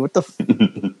 hairline. dude, what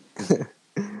the?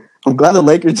 I'm glad the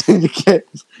Lakers didn't get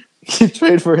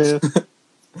trade for him.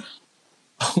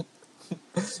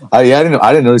 I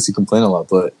didn't notice he complained a lot,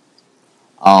 but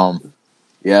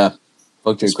yeah.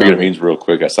 Fuck Jay Speaking of Crowder. memes, real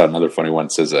quick, I saw another funny one.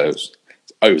 It says it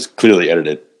was clearly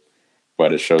edited,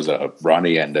 but it shows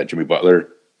Bronny and Jimmy Butler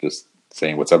just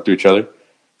saying what's up to each other,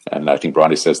 and I think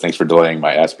Bronny says, "Thanks for delaying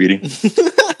my ass beating."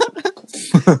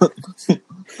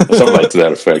 Something like to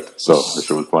that effect. So this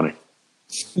shit was funny.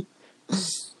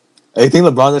 Hey, you think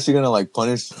LeBron's actually gonna like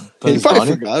punish He probably Bronny?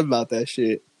 forgot about that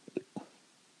shit.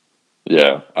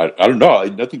 Yeah, I don't know.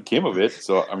 Nothing came of it.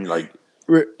 So I mean, like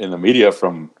in the media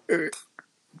from I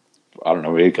don't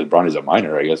know, maybe because Bronny's a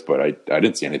minor, I guess, but I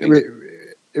didn't see anything.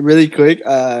 Really quick,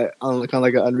 on kind of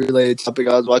like an unrelated topic,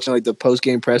 I was watching like the post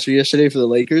game presser yesterday for the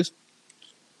Lakers,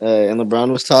 and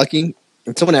LeBron was talking,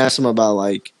 and someone asked him about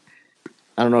like,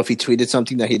 I don't know if he tweeted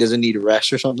something that he doesn't need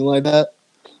rest or something like that,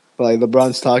 but like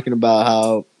LeBron's talking about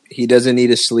how he doesn't need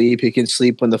to sleep. He can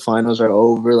sleep when the finals are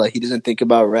over. Like he doesn't think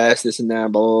about rest, this and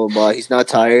that, blah blah blah. He's not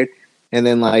tired. And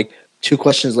then like 2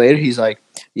 questions later, he's like,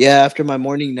 "Yeah, after my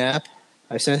morning nap,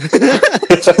 I sent."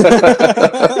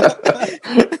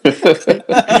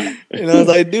 And I was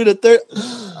like, "Dude, a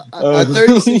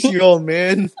 36-year-old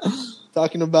man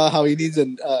talking about how he needs a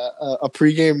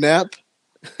pregame nap."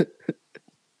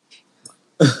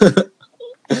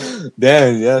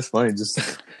 Damn, yeah, it's funny. Just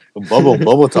a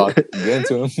bubble talk. Get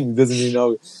into him. He doesn't even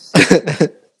know.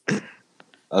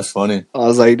 That's funny. I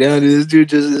was like, "Damn, dude,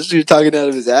 this dude talking out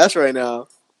of his ass right now."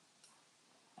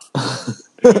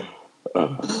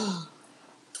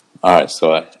 All right,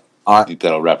 so I think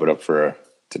that'll wrap it up for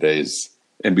today's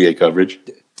NBA coverage.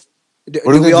 Do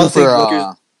we all think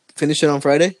Lakers finish it on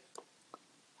Friday?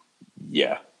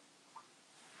 Yeah.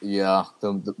 Yeah,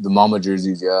 the Mama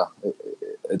jerseys. Yeah,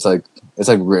 it's like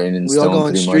written in stone. We all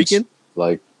going streaking? Much.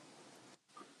 Like,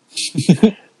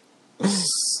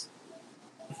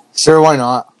 sure, why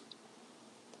not?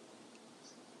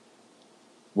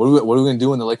 What are we gonna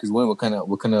do when the Lakers win?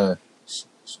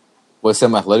 What's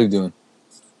Sam Athletic doing?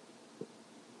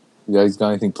 You guys got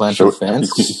anything planned for the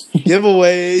fans?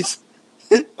 Giveaways.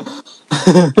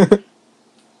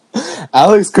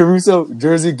 Alex Caruso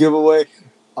jersey giveaway.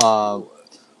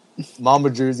 Mamba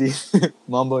jersey.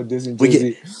 Mamba Disney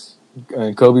jersey.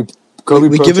 And Kobe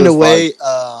we giving away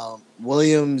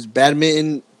Williams'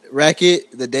 badminton racket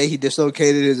the day he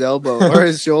dislocated his elbow or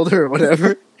his shoulder or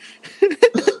whatever.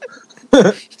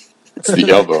 It's the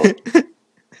elbow.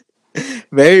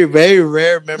 Very, very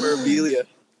rare memorabilia.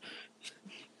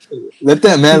 Let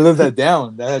that man live that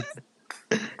down. What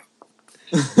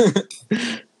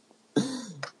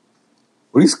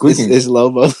are you squeaking? It's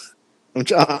Lobo. I'm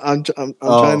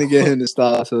trying to get him to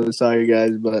stop. So sorry,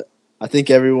 guys, but I think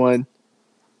everyone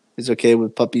is okay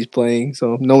with puppies playing.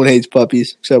 So no one hates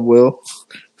puppies except Will.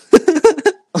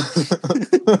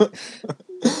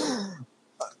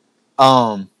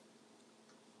 I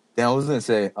was gonna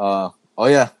say. Oh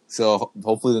yeah. So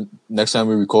hopefully the next time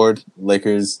we record,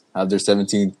 Lakers have their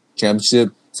 17th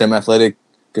championship. Sam Athletic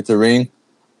gets a ring.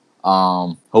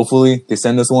 Hopefully they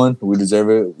send us one. We deserve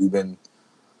it. We've been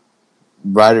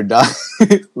ride or die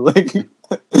Laker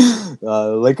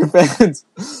fans.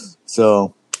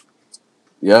 So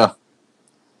yeah,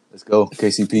 let's go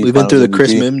KCP. We've been through the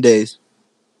Chris Mim days.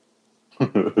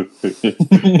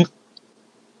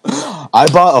 I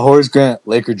bought a Horace Grant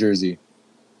Laker jersey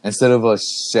instead of a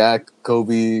Shaq,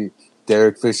 Kobe,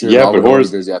 Derek Fisher. Yeah, but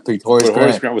jersey. I picked Horace Grant.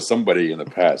 Horace Grant was somebody in the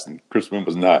past, and Chris Mim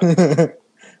was not. I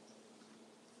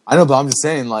know, but I'm just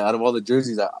saying, like, out of all the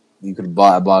jerseys that you could have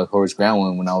bought, I bought a Horace Grant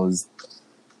one when I was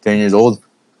 10 years old.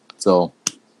 So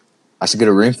I should get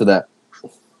a ring for that.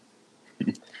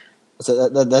 So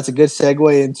that's a good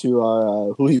segue into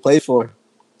our who he played for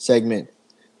segment.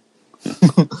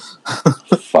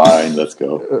 Fine, let's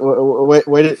go.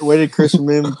 Where did Chris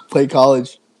Mim play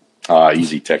college?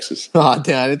 Easy, Texas. Oh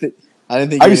damn! I didn't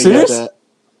think. Are you you serious? that.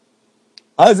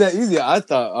 How is that easy? I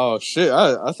thought. Oh shit!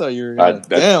 I thought you were.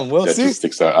 Damn. Well, that see, just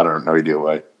sticks out. I don't know idea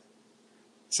why.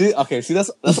 See, that's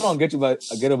what I don't get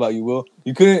about you, Will.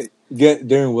 You couldn't get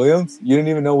Darren Williams. You didn't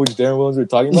even know which Darren Williams we were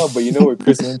talking about, but you know where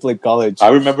Chris Mim played college. I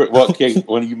remember. Well, okay,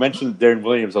 when you mentioned Darren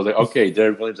Williams, I was like, okay,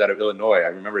 Darren Williams out of Illinois. I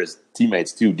remember his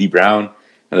teammates too, D Brown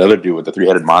and the other dude with the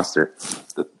 3-headed monster.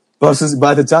 But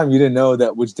by the time you didn't know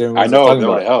that which Darren Williams I know. was talking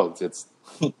No, about. it helped.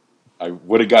 I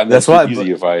would have gotten That's that why,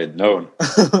 easy if I had known.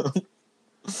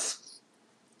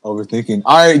 Overthinking.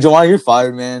 All right, Jawan, you're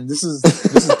fired, man. This is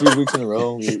 3 weeks in a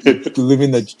row. We're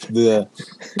living the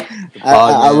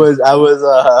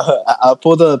I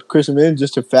pulled up Chris Mim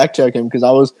just to fact check him because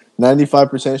I was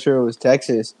 95% sure it was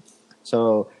Texas.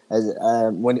 So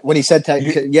when he said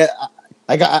Texas, yeah,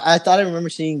 I thought I remember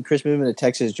seeing Chris Mim in a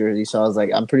Texas jersey, so I was like,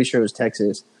 I'm pretty sure it was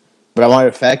Texas, but I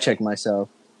wanted to fact check myself.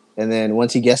 And then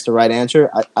once he guessed the right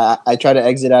answer, I tried to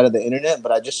exit out of the internet,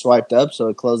 but I just swiped up, so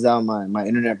it closed down my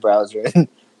internet browser,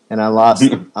 and I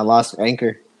lost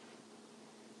Anchor.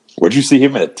 Where'd you see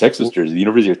him in a Texas jersey? The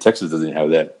University of Texas doesn't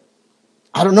have that.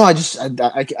 I don't know. I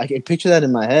can picture that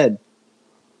in my head.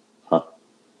 Huh.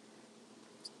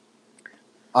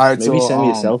 All right, maybe send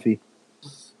me a selfie.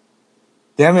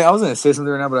 Damn it! I was gonna say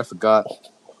something right now, but I forgot.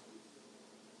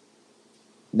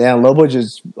 Damn, Lobo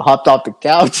just hopped off the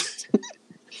couch.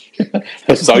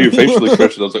 I saw your facial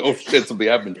expression. I was like, "Oh shit, something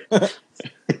happened." I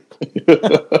was like,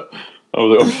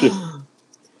 "Oh shit."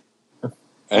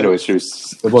 Anyway, should we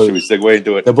segue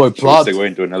into it? The boy plopped. Segue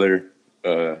into another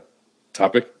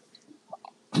topic.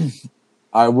 All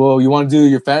right. Well, you want to do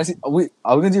your fantasy? Are we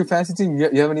gonna do your fantasy team?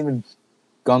 You haven't even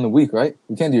gone the week, right?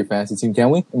 We can't do your fantasy team, can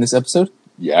we? In this episode?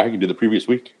 Yeah, I can do the previous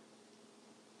week.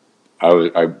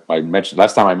 I mentioned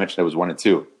last time. I mentioned it was 1 and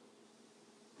 2.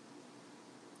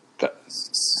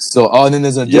 So, and then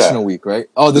there's an additional week, right?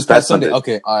 Oh, this past Sunday.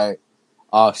 Okay, all right.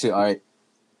 Oh shit, all right.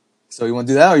 So you want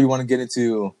to do that, or you want to get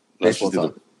into Let's just do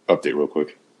the update real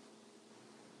quick.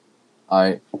 All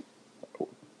right.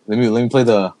 Let me play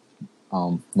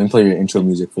your intro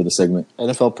music for the segment.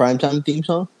 NFL primetime theme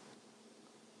song.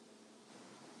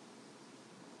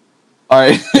 All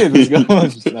right, let's go.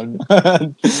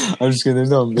 I'm just kidding. There's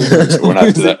no.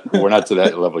 We're not to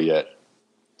that level yet.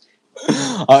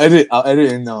 I'll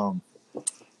edit in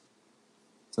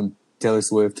some Taylor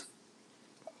Swift.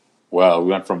 Well,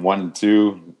 we went from 1 and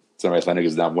 2. Semi Atlantic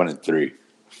is down 1 and 3.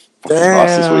 Damn.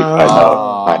 Lost this week.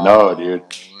 I know, dude.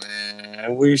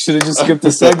 Man, we should have just skipped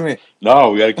the segment.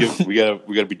 No, we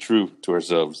gotta be true to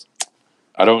ourselves.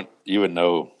 I don't even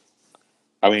know.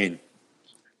 I mean,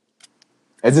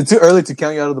 is it too early to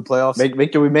count you out of the playoffs?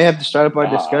 Victor, we may have to start up our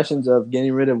discussions of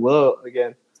getting rid of Will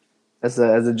again as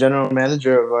a general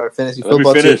manager of our fantasy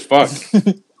football team. Fuck.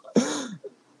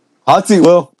 Hot seat,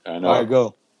 Will. I know. All right,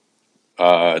 go.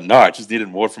 No, I just needed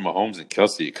more from Mahomes and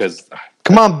Kelsey because.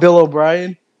 Come on, Bill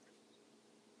O'Brien.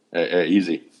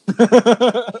 Easy.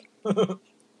 No,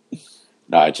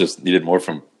 I just needed more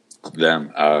from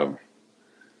them. I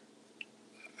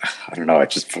don't know. I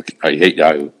hate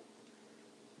Yahoo.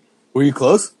 Were you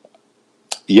close?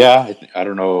 Yeah, I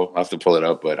don't know. I'll have to pull it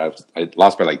up, but I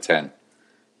lost by like 10.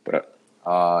 But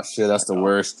shit, that's the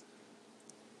worst.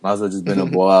 Might as well just been a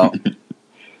blowout.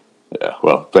 Yeah,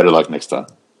 well, better luck next time.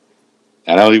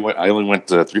 And I only went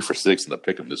 3 for 6 in the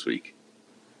pick'em this week.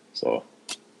 So,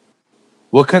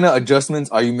 what kind of adjustments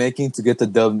are you making to get the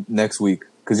dub next week?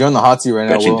 Because you're on the hot seat right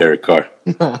now. Benching Derek Carr.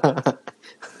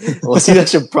 Well, see,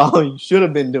 that's your problem. You should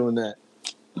have been doing that.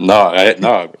 No, I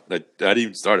didn't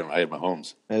even start him. I had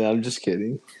Mahomes. And I'm just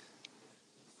kidding.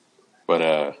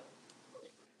 But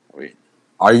wait,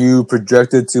 are you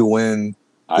projected to win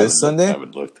this Sunday? I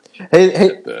haven't looked.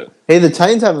 Hey, the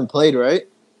Titans haven't played, right?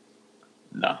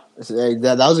 No. Hey,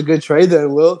 that was a good trade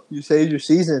then, Will. You saved your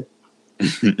season.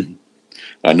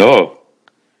 I know.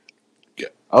 Yeah.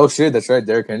 Oh shit, that's right,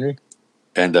 Derrick Henry.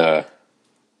 And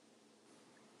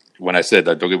when I said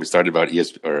don't get me started about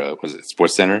was it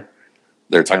Sports Center?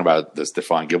 They were talking about the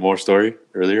Stephon Gilmore story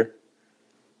earlier.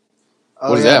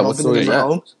 What is that? What story is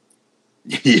that?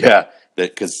 Yeah,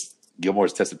 because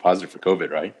Gilmore's tested positive for COVID,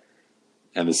 right?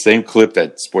 And the same clip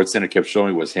that Sports Center kept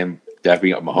showing was him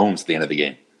dapping up Mahomes at the end of the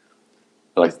game.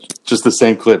 Like, just the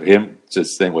same clip, him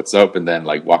just saying what's up and then,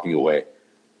 like, walking away.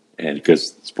 And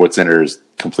because Sports Center is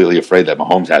completely afraid that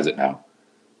Mahomes has it now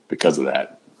because of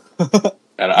that.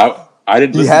 And I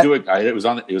didn't listen to it. It was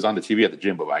on the TV at the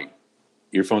gym, but my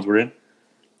earphones were in.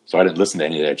 So I didn't listen to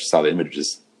any of that. I just saw the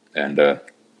images. And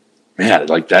Man,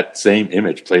 like that same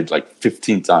image played like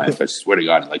 15 times. I swear to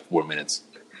God, in like 4 minutes.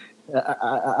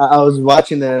 I was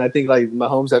watching that, and I think like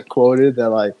Mahomes had quoted that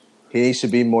like he needs to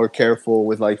be more careful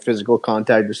with like physical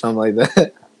contact or something like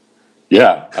that.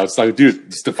 Yeah, I was like,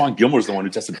 dude, Stephon Gilmore's the one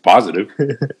who tested positive.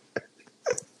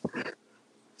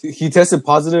 He tested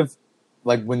positive,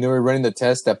 like when they were running the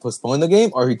test that postponed the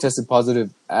game, or he tested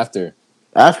positive after.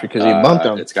 After, because he bumped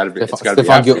him. It's got to be. It's got to be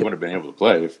after. He wouldn't have been able to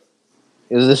play.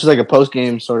 This is like a post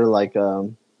game sort of like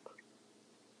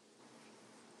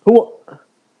who.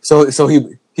 So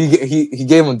he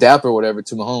gave him DAP or whatever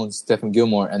to Mahomes, Stephon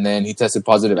Gilmore, and then he tested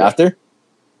positive after.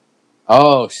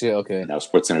 Oh shit! Okay. Now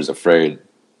SportsCenter's afraid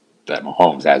that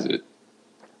Mahomes has it.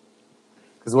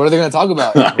 Because what are they going to talk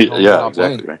about? Yeah,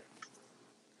 exactly. Right.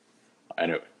 I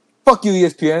know. Fuck you,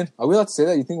 ESPN. Are we allowed to say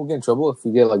that? You think we'll get in trouble if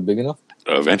we get like big enough?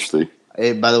 Eventually.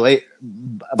 Hey, by the way,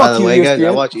 guys,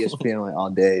 I watch ESPN like all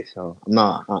day, so I'm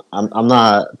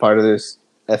not part of this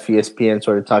FESPN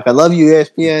sort of talk. I love you,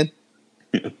 ESPN.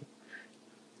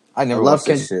 I never watched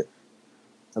this shit.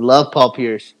 I love Paul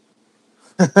Pierce.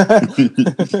 You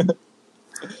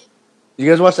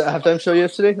guys watched the halftime show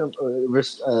yesterday?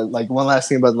 Like one last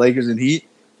thing about the Lakers and Heat.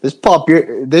 This Paul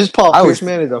Pierce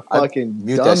man is a fucking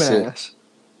dumbass.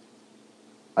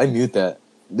 I mute that.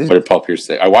 What did Paul Pierce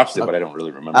say? I watched it, but I don't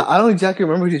really remember. I don't exactly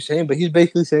remember what he's saying, but he's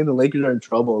basically saying the Lakers are in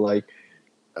trouble, like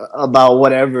about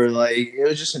whatever. Like it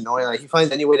was just annoying. Like he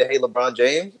finds any way to hate LeBron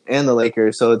James and the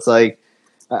Lakers. So it's like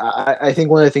I think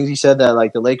one of the things he said that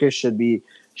like the Lakers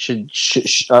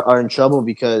are in trouble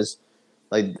because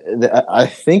like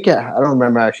I don't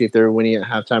remember actually if they were winning at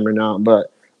halftime or not, but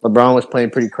LeBron was playing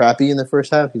pretty crappy in the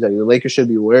first half. He's like the Lakers should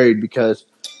be worried because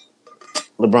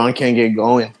LeBron can't get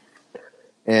going,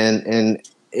 and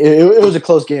it was a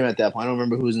close game at that point. I don't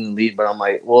remember who was in the lead, but I'm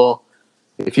like, well,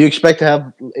 if you expect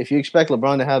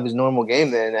LeBron to have his normal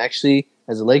game, then actually,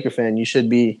 as a Laker fan, you should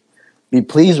be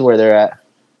pleased where they're at.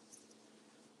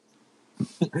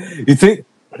 You think?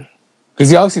 Because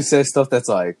he obviously says stuff that's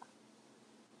like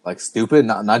stupid,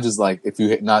 not just like if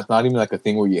you not even like a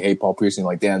thing where you hate Paul Pierce and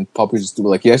like damn Paul Pierce is stupid.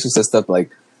 Like he actually says stuff like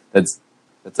that's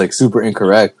like super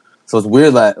incorrect. So it's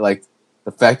weird that like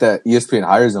the fact that ESPN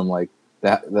hires him like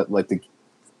that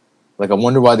I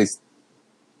wonder why they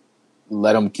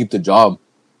let him keep the job.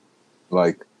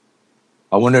 Like,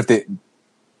 I wonder if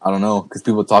I don't know, because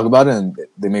people talk about it and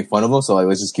they make fun of him. So like,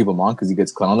 let's just keep him on because he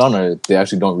gets clowned on, or they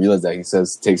actually don't realize that he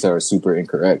says takes that are super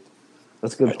incorrect.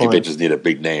 That's a good point. I think they just need a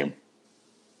big name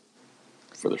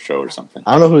for the show or something.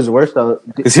 I don't know who's worse though.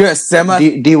 Is he a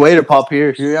D Wade or Paul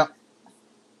Pierce? Yeah.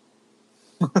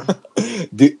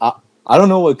 I don't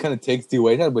know what kind of takes D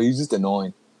Wade had, but he's just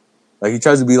annoying. Like he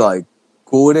tries to be like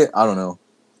cool with it. I don't know,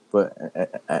 but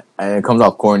and it comes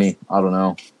off corny. I don't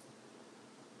know.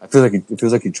 I feel like it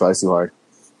feels like he tries too hard.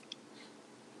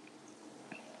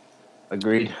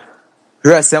 Agreed.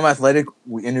 Here at Semi Athletic,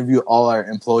 we interview all our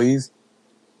employees,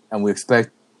 and we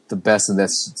expect the best, and that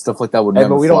stuff like that would never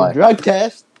but we fly. don't drug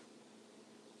test.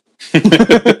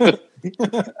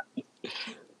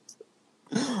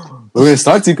 We're gonna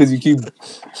start to because you keep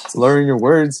slurring your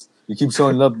words. You keep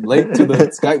showing up late to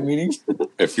the Skype meetings.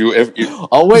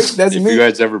 Oh wait, that's me. If you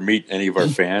guys ever meet any of our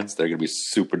fans, they're gonna be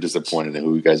super disappointed in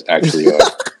who you guys actually are.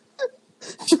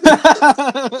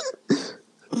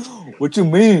 What you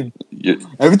mean?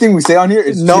 Everything we say on here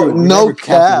is true. No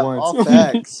cap. All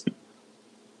facts.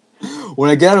 When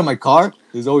I get out of my car,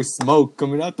 there's always smoke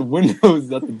coming out the windows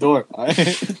at the door.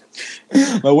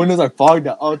 My windows are fogged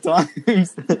at all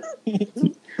times.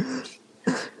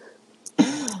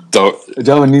 Do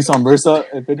you have a Nissan Versa?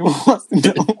 If anyone wants to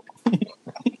know.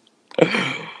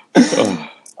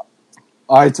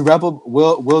 All right, to wrap up,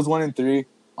 Will's 1-3.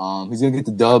 He's gonna get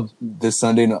the dub this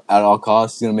Sunday at all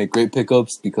costs. He's gonna make great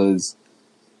pickups because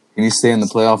he needs to stay in the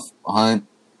playoff hunt.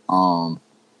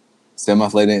 Semi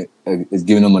Athletic is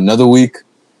giving him another week.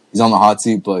 He's on the hot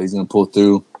seat, but he's gonna pull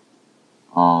through.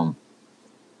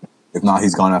 If not,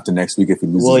 he's gone after next week if he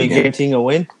loses. Well, you guaranteeing a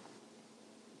win?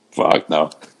 Fuck no.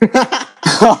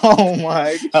 Oh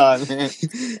my god, man!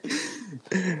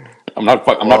 I'm not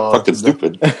fucking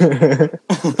stupid.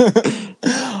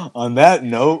 On that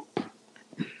note, all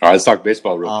right, let's talk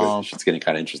baseball real quick. It's getting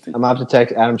kind of interesting. I'm about to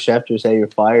text Adam Schefter say you're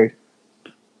fired.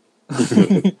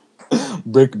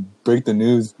 break the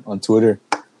news on Twitter.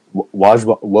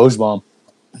 Wojbomb.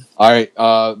 All right,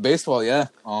 baseball. Yeah.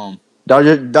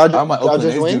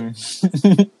 Dodgers win.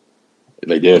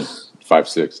 They did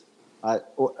 5-6.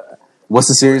 What's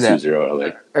the series at? 2-0 LA.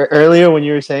 Earlier when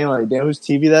you were saying like, damn, whose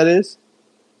TV that is?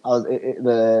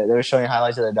 They were showing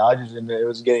highlights of the Dodgers and it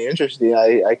was getting interesting.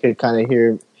 I could kind of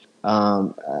hear.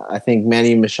 I think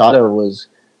Manny Machado was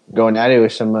going at it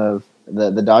with some of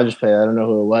the Dodgers player. I don't know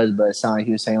who it was, but it sounded like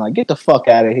he was saying like, "Get the fuck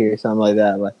out of here," something like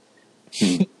that. Like,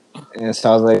 and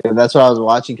so I was like, that's what I was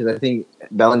watching because I think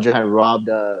Bellinger had robbed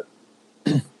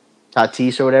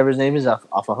Tatis or whatever his name is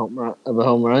off a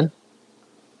home run.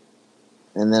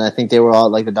 And then I think they were all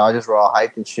like the Dodgers were all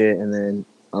hyped and shit. And then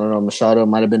I don't know, Machado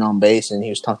might have been on base and he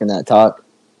was talking that talk.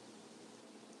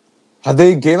 Have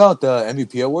they gave out the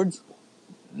MVP awards?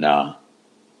 Nah.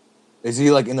 Is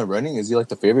he like in the running? Is he like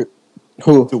the favorite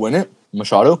Who to win it?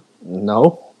 Machado?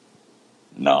 No,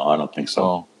 I don't think so.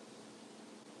 Oh.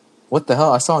 What the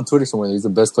hell? I saw on Twitter somewhere that he's the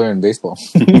best player in baseball.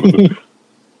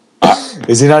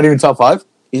 Is he not even top 5?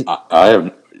 I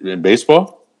have in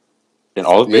baseball. In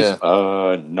all of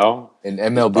baseball? No. In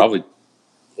MLB? Probably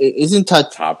isn't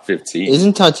top 15.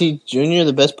 Isn't Tatis Jr.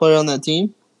 the best player on that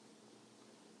team?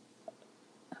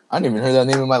 I didn't even heard that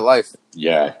name in my life.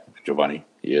 Yeah, Giovanni,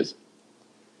 he is.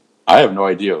 I have no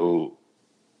idea who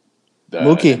the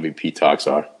Mookie. MVP talks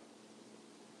are.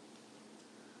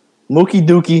 Mookie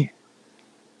Dookie.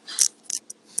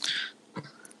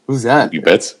 Who's that? You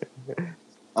bets?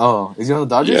 Oh, is he on the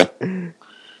Dodgers? Yeah.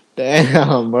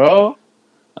 Damn, bro.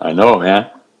 I know,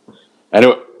 man.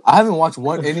 Anyway, I haven't watched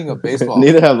one inning of baseball.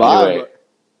 Neither have I. anyway,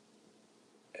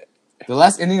 The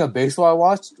last inning of baseball I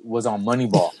watched was on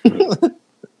Moneyball.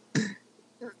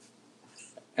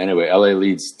 Anyway, LA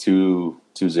leads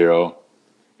 2-0.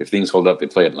 If things hold up, they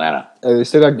play Atlanta. They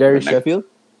still got Gary Sheffield.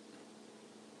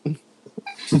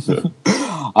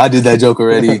 I did that joke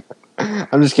already.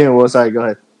 I'm just kidding. Well, sorry. Go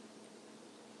ahead.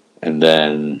 And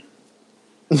then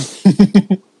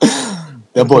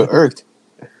That boy irked.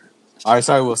 All right,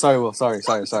 sorry, Will. Sorry.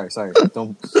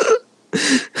 Don't.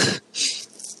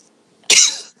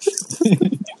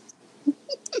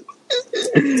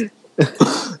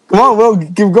 Come on, Will.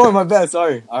 Keep going. My bad.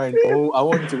 Sorry. All right. I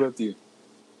won't interrupt you.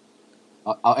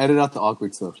 I'll edit out the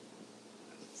awkward stuff.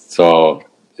 so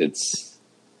it's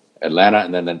Atlanta,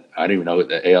 and then I don't even know what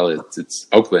the AL is. It's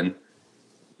Oakland.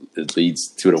 It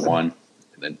leads 2-1, and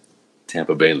then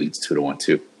Tampa Bay leads 2-1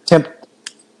 too.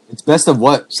 It's best of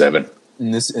what 7.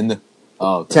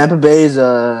 Oh, okay. Tampa Bay is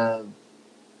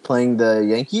playing the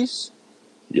Yankees.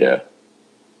 Yeah.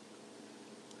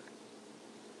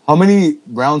 How many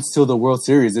rounds till the World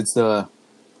Series? It's the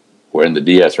We're in the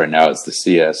DS right now. It's the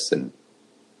CS and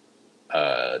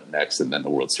next, and then the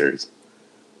World Series.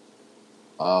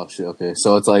 oh shit. Okay,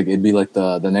 so it's like it'd be like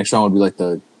the next round would be like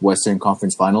the Western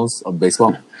Conference Finals of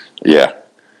baseball. Yeah.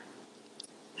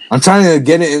 I'm trying to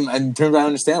get it and turn around and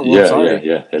understand. Well, I'm sorry.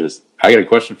 Yeah. It is. I got a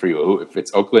question for you. If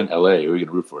it's Oakland, LA, who are you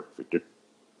gonna root for, Victor?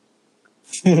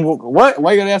 What?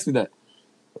 Why you gotta ask me that?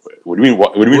 What do you mean?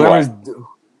 What do you mean? Why?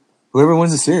 Whoever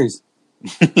wins the series.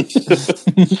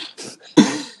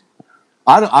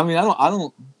 I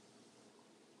don't.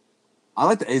 I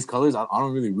like the A's colors. I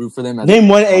don't really root for them. Name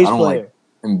one A's player.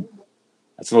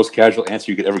 That's the most casual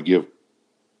answer you could ever give.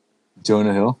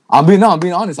 Jonah Hill. I'm being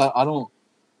honest. I don't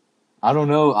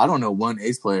know. I don't know one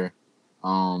A's player.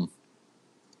 I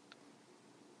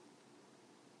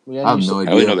have no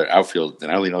idea. I only know their outfield,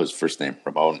 and I only know his first name,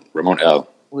 Ramon L.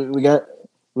 We got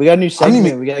a new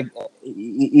segment. We got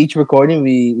each recording.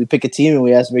 We pick a team and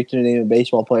we ask Victor to name a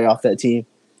baseball player off that team.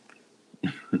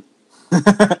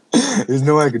 There's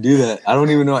no way I could do that. I don't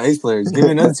even know A's players. Give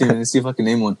me another team and see if I can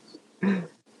name one.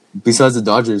 Besides the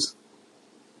Dodgers.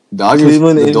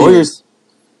 Cleveland the Indians.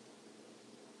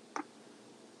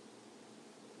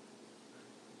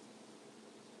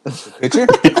 Dodgers. Pitcher?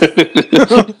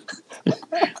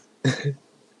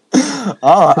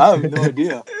 Oh, I have no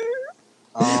idea.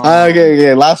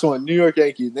 Okay. Last one. New York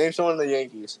Yankees. Name someone in the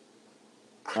Yankees.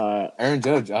 Aaron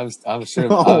Judge. I was sure.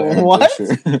 What?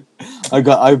 Judge, sure. I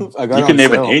got. You can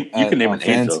name an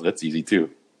Angel. That's easy too.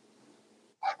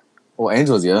 Well,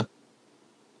 Angels, yeah.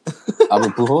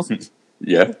 Albert Pujols.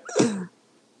 Yeah.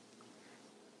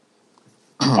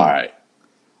 All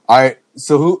right.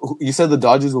 So who you said the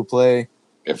Dodgers will play?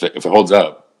 If it holds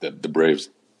up, the Braves.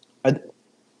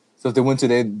 So if they win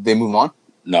today, they move on.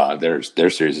 No, their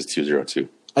series is 2-0 too.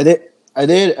 Are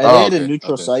they at a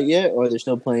neutral Okay. site yet, or they're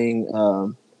still playing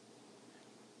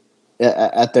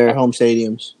at their home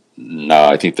stadiums? No,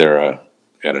 I think they're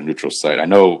at a neutral site. I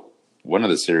know one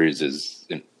of the series is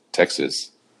in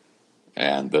Texas,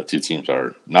 and the two teams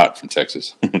are not from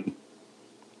Texas.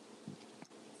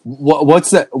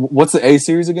 What's the A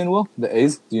series again, Will? The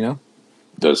A's? Do you know?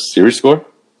 The series score?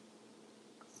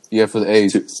 Yeah, for the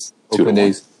A's. 2-1. Oakland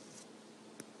A's.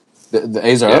 The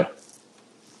A's are Yeah. up?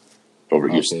 Over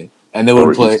Houston. Okay. And they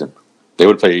would play Houston. They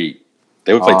would play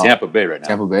Tampa Bay right now.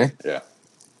 Tampa Bay? Yeah.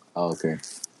 Oh, okay.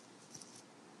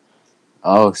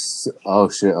 Oh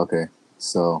shit, okay.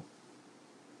 So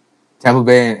Tampa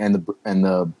Bay and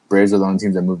the Braves are the only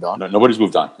teams that moved on. No, nobody's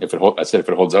moved on. I said if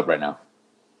it holds up right now.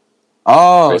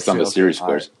 Oh, based on the series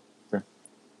scores.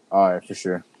 All right, for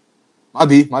sure. Might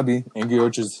be. Angry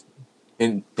Orchard's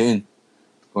hitting, going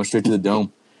straight to the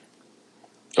dome.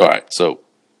 All right, so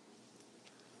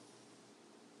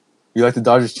you like the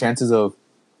Dodgers' chances of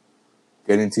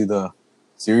getting to the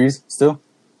series still?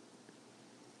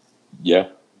 Yeah.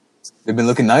 They've been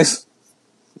looking nice.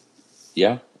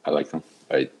 Yeah, I like them.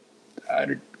 I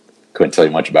couldn't tell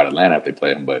you much about Atlanta if they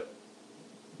play them, but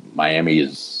Miami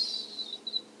is,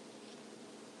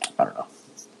 I don't know.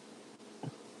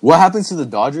 What happens to the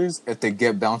Dodgers if they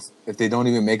get bounced, if they don't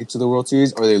even make it to the World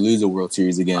Series or they lose the World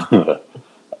Series again?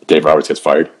 Dave Roberts gets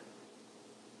fired.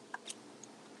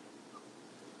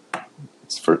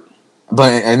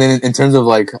 And then in terms of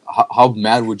like how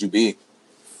mad would you be?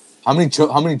 How many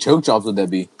choke jobs would that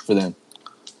be for them?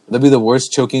 Would that be the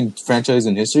worst choking franchise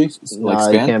in history?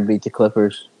 They can't beat the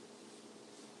Clippers.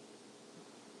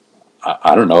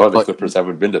 I don't know. The Clippers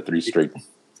haven't been to 3 straight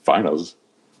finals.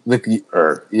 The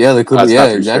Clippers. Yeah,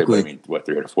 exactly. Straight, but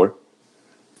 3 out of 4.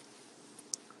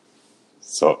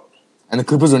 So. And the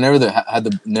Clippers were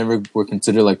never were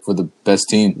considered like for the best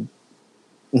team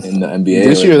in the NBA.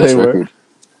 This year they were.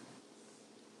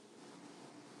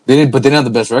 They didn't, but they didn't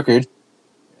have the best record.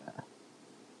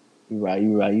 You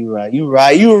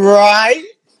right.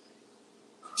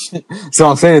 So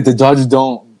I'm saying if the Dodgers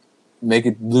don't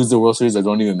lose the World Series or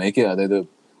don't even make it, are they the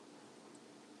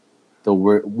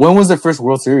when was their first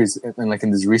World Series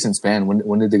in this recent span?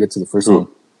 When did they get to the first one?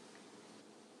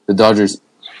 The Dodgers.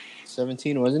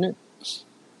 17, wasn't it?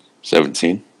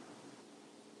 17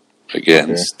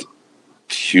 against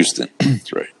Houston.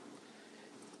 That's right.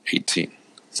 18.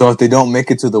 So if they don't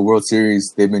make it to the World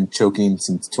Series, they've been choking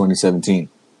since 2017.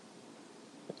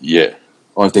 Yeah.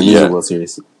 Or if they lose the World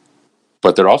Series.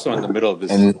 But they're also in the middle of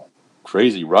this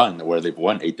crazy run where they've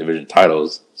won 8 division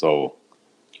titles. So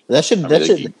that should don't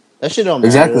matter.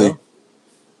 Exactly.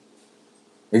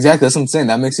 Exactly. That's what I'm saying.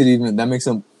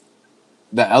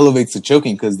 That elevates the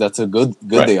choking because that's how good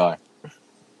they are.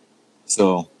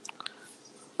 So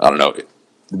I don't know. They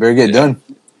better get done.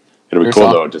 It'll be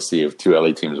cool though to see if 2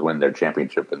 LA teams win their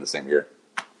championship in the same year.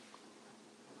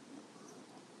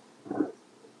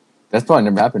 That's probably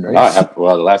never happened, right?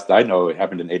 Well, the last I know, it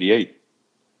happened in '88.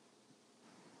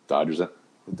 Dodgers and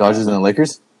the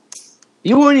Lakers.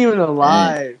 You weren't even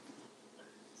alive.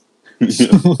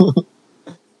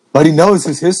 But he knows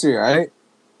his history, right?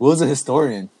 Will's a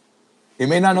historian. He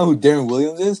may not know who Darren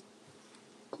Williams is,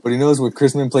 but he knows where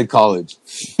Chrisman played college.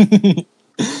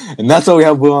 And that's why we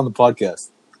have Will on the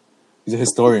podcast. He's a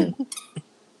historian.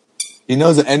 He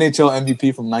knows the NHL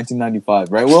MVP from 1995,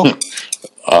 right, Will?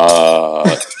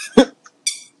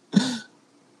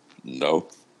 No.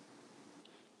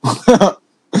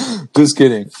 Just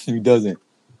kidding. He doesn't.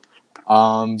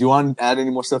 Do you want to add any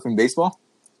more stuff in baseball?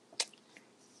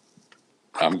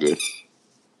 I'm good.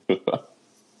 Do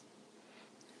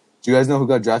you guys know who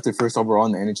got drafted first overall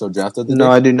in the NHL draft of the day?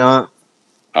 No, I do not.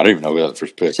 I don't even know who got the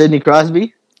first pick. Sidney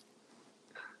Crosby?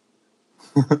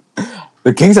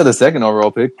 The Kings had the second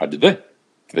overall pick. Did they?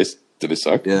 Did they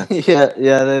suck? Yeah.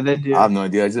 yeah, they do. I have no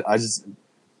idea.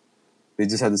 They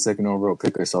just had the second overall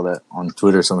pick. I saw that on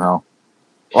Twitter somehow.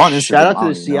 On Instagram, shout out to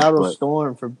the Seattle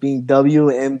Storm for being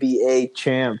WNBA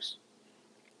champs.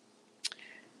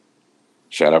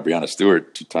 Shout out Breanna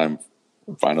Stewart, 2-time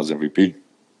Finals MVP.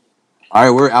 All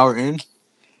right, we're an hour in.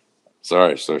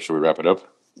 Sorry, so should we wrap it up?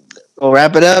 Well,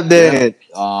 wrap it up then.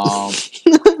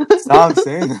 Stop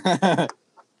saying that.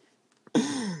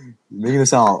 Making it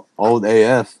sound old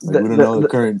AF. We don't know the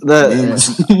current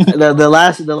memes.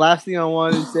 The last thing I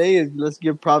wanted to say is let's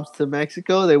give props to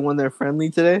Mexico. They won their friendly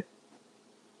today.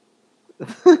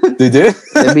 They did?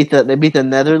 They beat the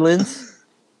Netherlands.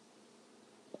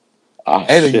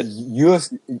 Hey, the U.S.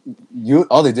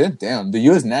 they did? Damn. The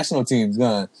U.S. national team's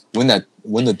gonna win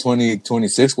the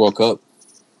 2026 World Cup.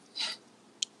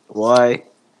 Why?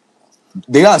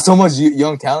 They got so much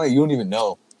young talent you don't even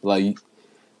know. Like,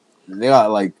 they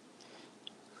got like.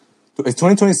 Is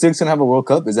 2026 gonna have a World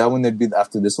Cup? Is that when they'd be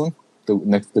after this one? The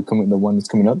one that's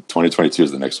coming up? 2022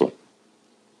 is the next one.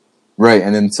 Right,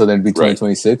 and then so then it'd be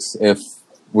 2026 if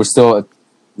we still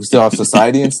have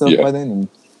society and stuff by then. And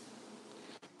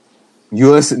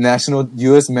U.S.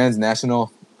 men's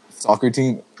national soccer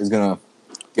team is gonna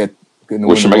get.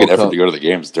 We should make an effort to go to the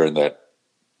games during that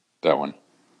one.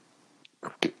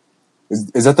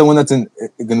 Is that the one that's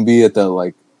gonna be at the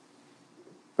like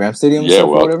Ram Stadium? Yeah,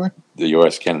 or whatever. The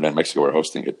U.S., Canada, and Mexico are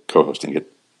co-hosting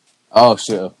it. Oh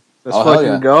shit! Let's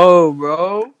fucking go,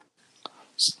 bro.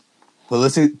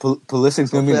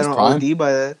 Pulisic's gonna be in his prime. OD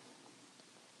by that.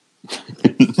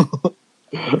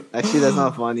 Actually, that's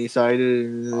not funny. Sorry,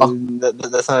 dude.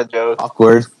 That's not a joke.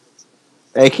 Awkward.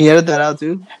 Hey, can you edit that out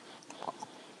too?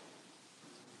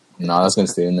 No, that's gonna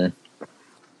stay in there.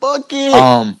 Fuck it.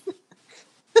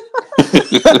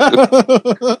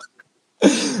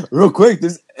 Real quick,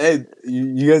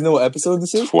 you guys know what episode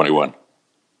this is? 21.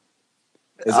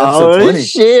 It's episode 20.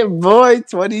 Shit, boy.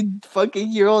 20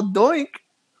 fucking year old doink.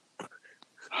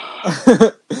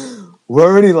 We're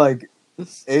already like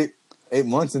 8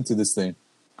 months into this thing.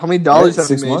 How many dollars have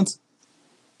 6 you made? months?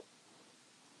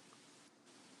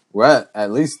 We're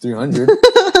at least 300.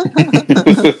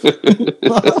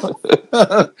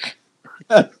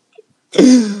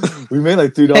 We made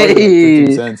like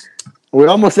 $3.50. We're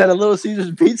almost at a Little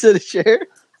Caesars pizza to share.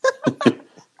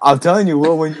 I'm telling you,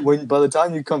 Will, when by the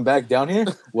time you come back down here,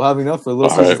 we'll have enough for a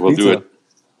Little Caesars we'll pizza. do it.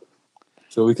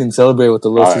 So we can celebrate with the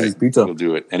Little Caesars pizza. We'll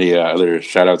do it. Any other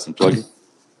shout outs and plugging?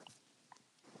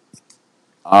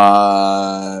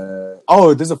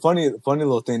 There's a funny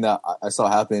little thing that I saw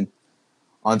happen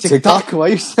on TikTok. Why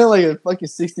you sound like a fucking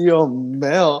 60-year-old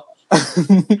male?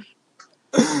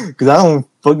 Because I don't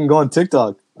fucking go on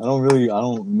TikTok. I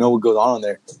don't know what goes on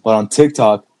there. But on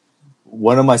TikTok,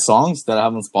 one of my songs that I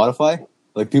have on Spotify,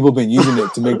 like people have been using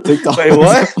it to make TikToks. Wait,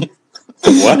 what?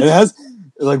 What? It has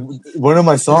like one of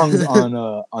my songs on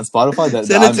Spotify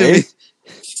that I made.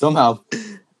 Somehow,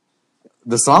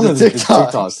 the song is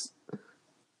TikToks.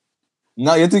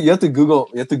 No, you have to Google.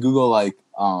 You have to Google like.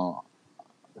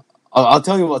 I'll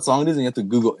tell you what song it is, and you have to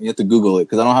Google it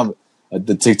because I don't have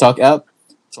the TikTok app.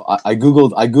 So I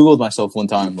googled myself one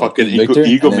time. Fucking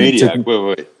egomaniac.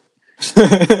 Wait.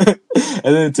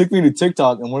 And then it took me to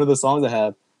TikTok, and one of the songs I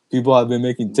have, people have been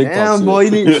making TikToks. Damn, boy,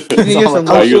 you need to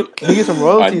get some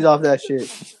royalties off that shit.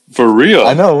 For real?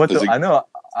 I know. I know.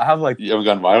 I have like. You haven't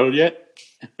gone viral yet?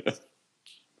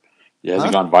 Yeah, has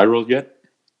it gone viral yet?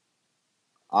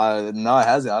 No, it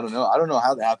hasn't. I don't know. I don't know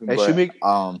how that happened. Hey, but, should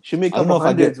make a couple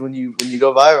hundreds when you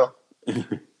go viral.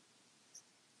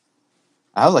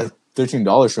 I have like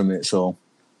 $13 from it, so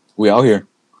we out here.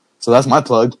 So that's my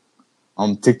plug.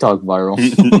 TikTok viral.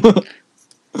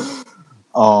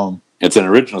 It's an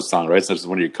original song, right? So it's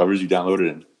one of your covers you downloaded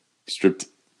and stripped.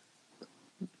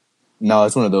 No,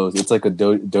 it's one of those. It's like a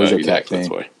Doja Cat thing. That's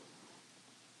why.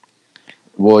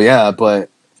 Well, yeah, but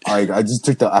I just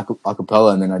took the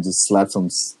acapella and then I just slapped some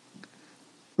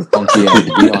funky ass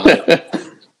beat on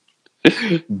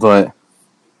it. But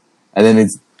and then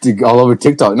it's all over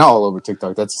TikTok. Not all over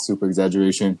TikTok. That's a super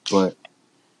exaggeration. But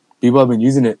people have been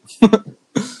using it.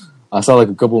 I saw like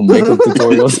a couple of makeup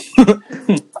tutorials.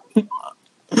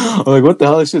 I'm like, what the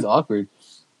hell? This shit's awkward.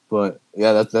 But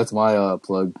yeah, that's my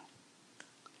plug.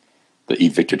 The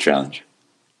Eat Victor challenge.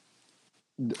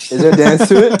 Is there a dance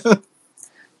to it?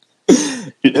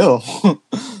 Ew.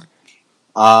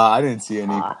 I didn't see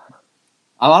any. A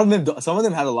lot of them. Some of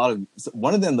them had a lot of.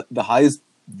 One of them, the highest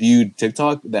viewed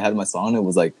TikTok that had my song in it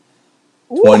was like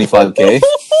 25K.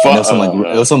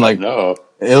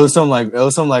 It was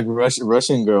some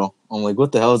Russian girl. I'm like,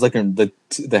 what the hell? It's like the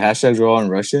hashtags are all in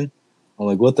Russian. I'm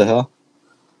like, what the hell?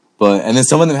 And then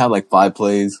some of them had like 5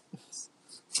 plays.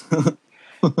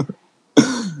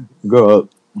 Grow up.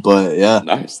 But yeah.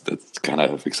 Nice. That's kind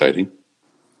of exciting.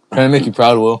 Trying to make you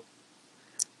proud, Will.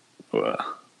 Well,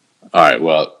 all right.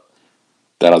 Well,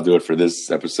 that'll do it for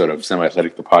this episode of Semi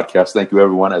Athletic, the podcast. Thank you,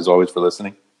 everyone, as always, for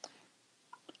listening.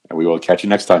 And we will catch you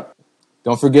next time.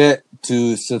 Don't forget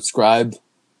to subscribe.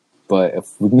 But if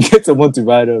we can get someone to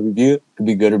write a review, it could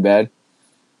be good or bad.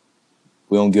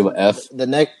 We don't give a F. The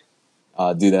next,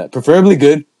 do that. Preferably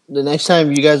good. The next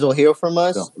time you guys will hear from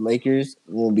us, Lakers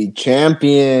will be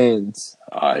champions.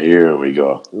 Here we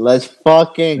go. Let's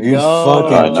fucking go.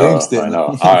 Fucking jinxed it. I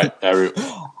know. All right, I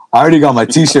already got my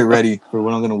T-shirt ready for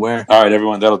what I'm gonna wear. All right,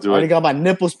 everyone, that'll do it. I already got my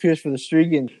nipples pierced for the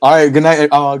streaking. All right, good night.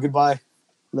 Goodbye.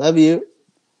 Love you.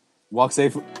 Walk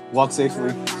safely.